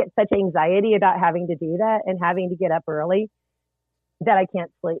 I get such anxiety about having to do that and having to get up early that I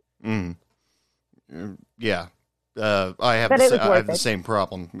can't sleep. Mm. Yeah. I have the same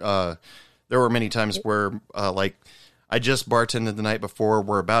problem. There were many times where, like, I just bartended the night before.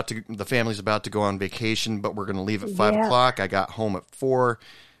 The family's about to go on vacation, but we're going to leave at 5 o'clock. I got home at 4.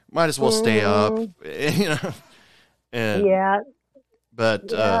 Might as well stay up, you know. And,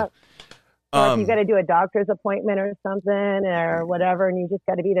 but, or if you got to do a doctor's appointment or something or whatever, and you just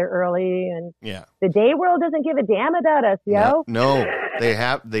got to be there early. And the day world doesn't give a damn about us, yo. No,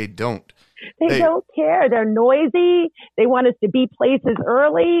 they don't. They don't care. They're noisy. They want us to be places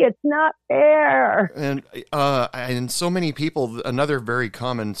early. It's not fair. And so many people, another very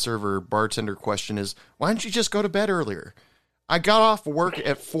common bartender question is, why don't you just go to bed earlier? I got off work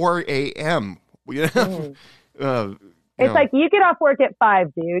at 4 a.m. You know? It's like, you get off work at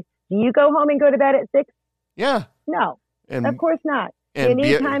 5, dude. Do you go home and go to bed at 6? Yeah. No, of course not. You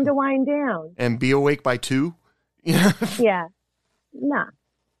need time to wind down. And be awake by 2? Yeah. Nah.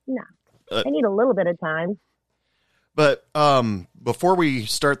 I need a little bit of time. But before we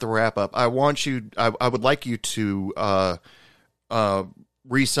start the wrap up, I would like you to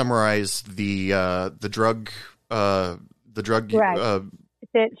re-summarize the drug right.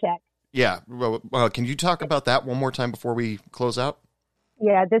 Fit check. Yeah. Can you talk about that one more time before we close out?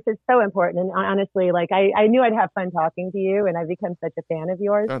 Yeah, this is so important. And honestly, like, I knew I'd have fun talking to you, and I've become such a fan of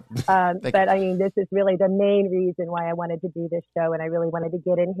yours. But I mean, this is really the main reason why I wanted to do this show, and I really wanted to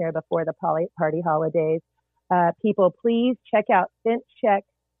get in here before the party holidays. People, please check out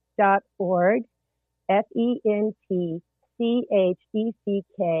fentcheck.org,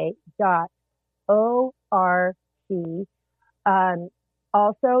 FENTCHECK.ORG.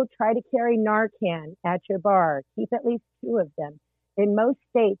 Also, try to carry Narcan at your bar. Keep at least 2 of them. In most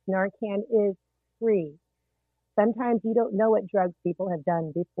states, Narcan is free. Sometimes you don't know what drugs people have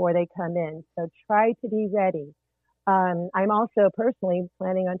done before they come in, so try to be ready. I'm also personally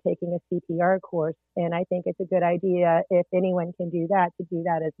planning on taking a CPR course, and I think it's a good idea, if anyone can do that, to do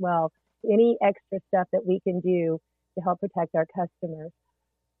that as well. Any extra stuff that we can do to help protect our customers.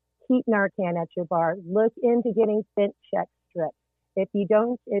 Keep Narcan at your bar. Look into getting FentCheck strips. If you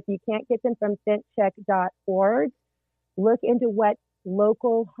can't get them from fentcheck.org, look into what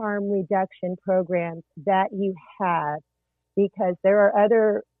local harm reduction programs that you have, because there are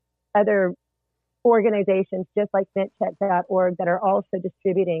other organizations just like fentcheck.org that are also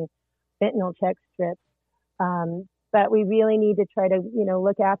distributing fentanyl check strips. But we really need to try to,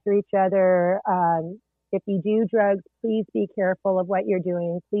 look after each other. If you do drugs, please be careful of what you're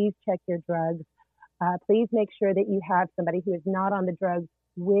doing. Please check your drugs. Please make sure that you have somebody who is not on the drugs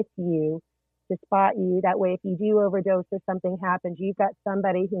with you to spot you. That way, if you do overdose or something happens, you've got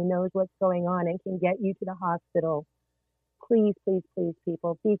somebody who knows what's going on and can get you to the hospital. Please, please, please,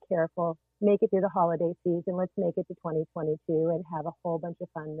 people, be careful. Make it through the holiday season. Let's make it to 2022 and have a whole bunch of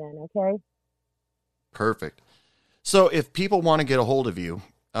fun then, okay? Perfect. So if people want to get a hold of you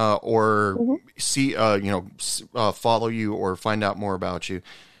or see, follow you or find out more about you,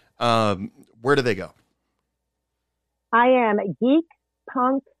 where do they go? I am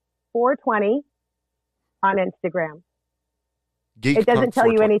GeekPunk420 on Instagram. It doesn't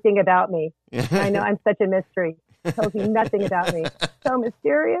tell you anything about me. I know, I'm such a mystery. It tells you nothing about me. So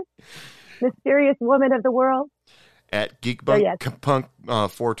mysterious. Mysterious woman of the world. At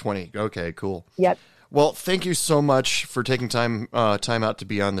GeekPunk420. Okay, cool. Yep. Well, thank you so much for taking time out to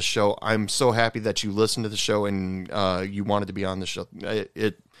be on the show. I'm so happy that you listened to the show and you wanted to be on the show.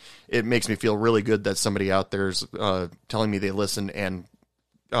 It makes me feel really good that somebody out there is telling me they listen and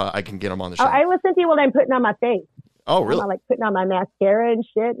I can get them on the show. Oh, I listen to you when I'm putting on my face. Oh, really? I'm like putting on my mascara and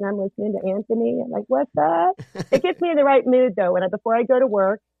shit, and I'm listening to Anthony. I'm like, what's up? It gets me in the right mood, though, before I go to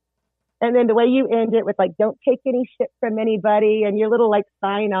work. And then the way you end it with, like, don't take any shit from anybody, and your little, like,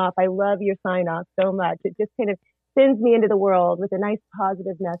 sign-off. I love your sign-off so much. It just kind of sends me into the world with a nice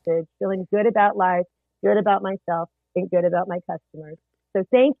positive message, feeling good about life, good about myself, and good about my customers. So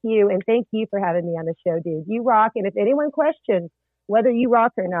thank you, and thank you for having me on the show, dude. You rock, and if anyone questions whether you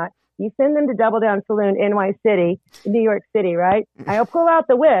rock or not, you send them to Double Down Saloon, NY City, New York City, right? I'll pull out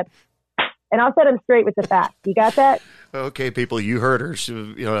the whip, and I'll set them straight with the facts. You got that? Okay, people, you heard her.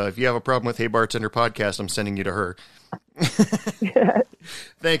 So, if you have a problem with Hey Bartender Podcast, I'm sending you to her.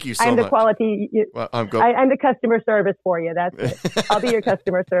 Thank you so much. I'm the quality. I'm the customer service for you. That's it. I'll be your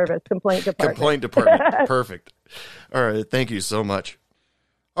customer service complaint department. Perfect. All right. Thank you so much.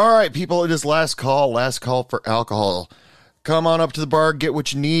 All right, people, it is last call for alcohol. Come on up to the bar, get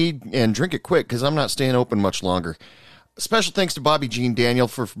what you need, and drink it quick, because I'm not staying open much longer. Special thanks to Bobby Jean Daniel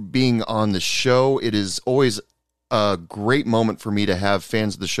for being on the show. It is always a great moment for me to have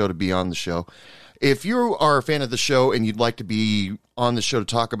fans of the show to be on the show. If you are a fan of the show and you'd like to be on the show to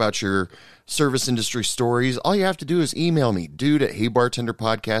talk about your service industry stories, all you have to do is email me,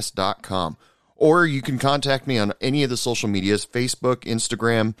 dude@heybartenderpodcast.com. Or you can contact me on any of the social medias, Facebook,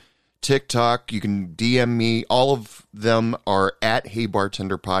 Instagram, TikTok. You can DM me. All of them are at Hey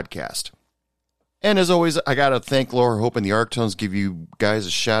Bartender Podcast. And as always, I got to thank Laura Hope and the Arctones, give you guys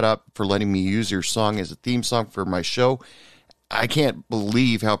a shout out for letting me use your song as a theme song for my show. I can't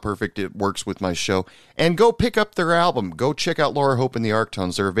believe how perfect it works with my show. And go pick up their album. Go check out Laura Hope and the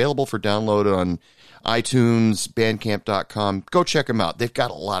Arctones. They're available for download on iTunes, Bandcamp.com. Go check them out. They've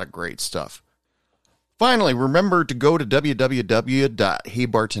got a lot of great stuff. Finally, remember to go to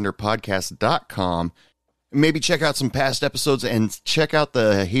www.heybartenderpodcast.com. Maybe check out some past episodes and check out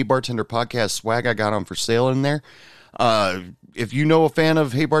the Hey Bartender Podcast swag I got on for sale in there. If you know a fan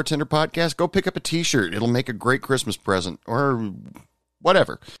of Hey Bartender Podcast, go pick up a t-shirt. It'll make a great Christmas present or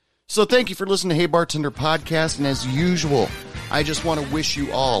whatever. So thank you for listening to Hey Bartender Podcast. And as usual, I just want to wish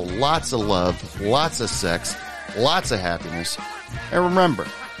you all lots of love, lots of sex, lots of happiness. And remember,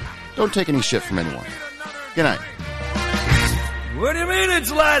 don't take any shit from anyone. Good night. What do you mean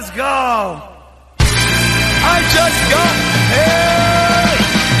it's last call? I just got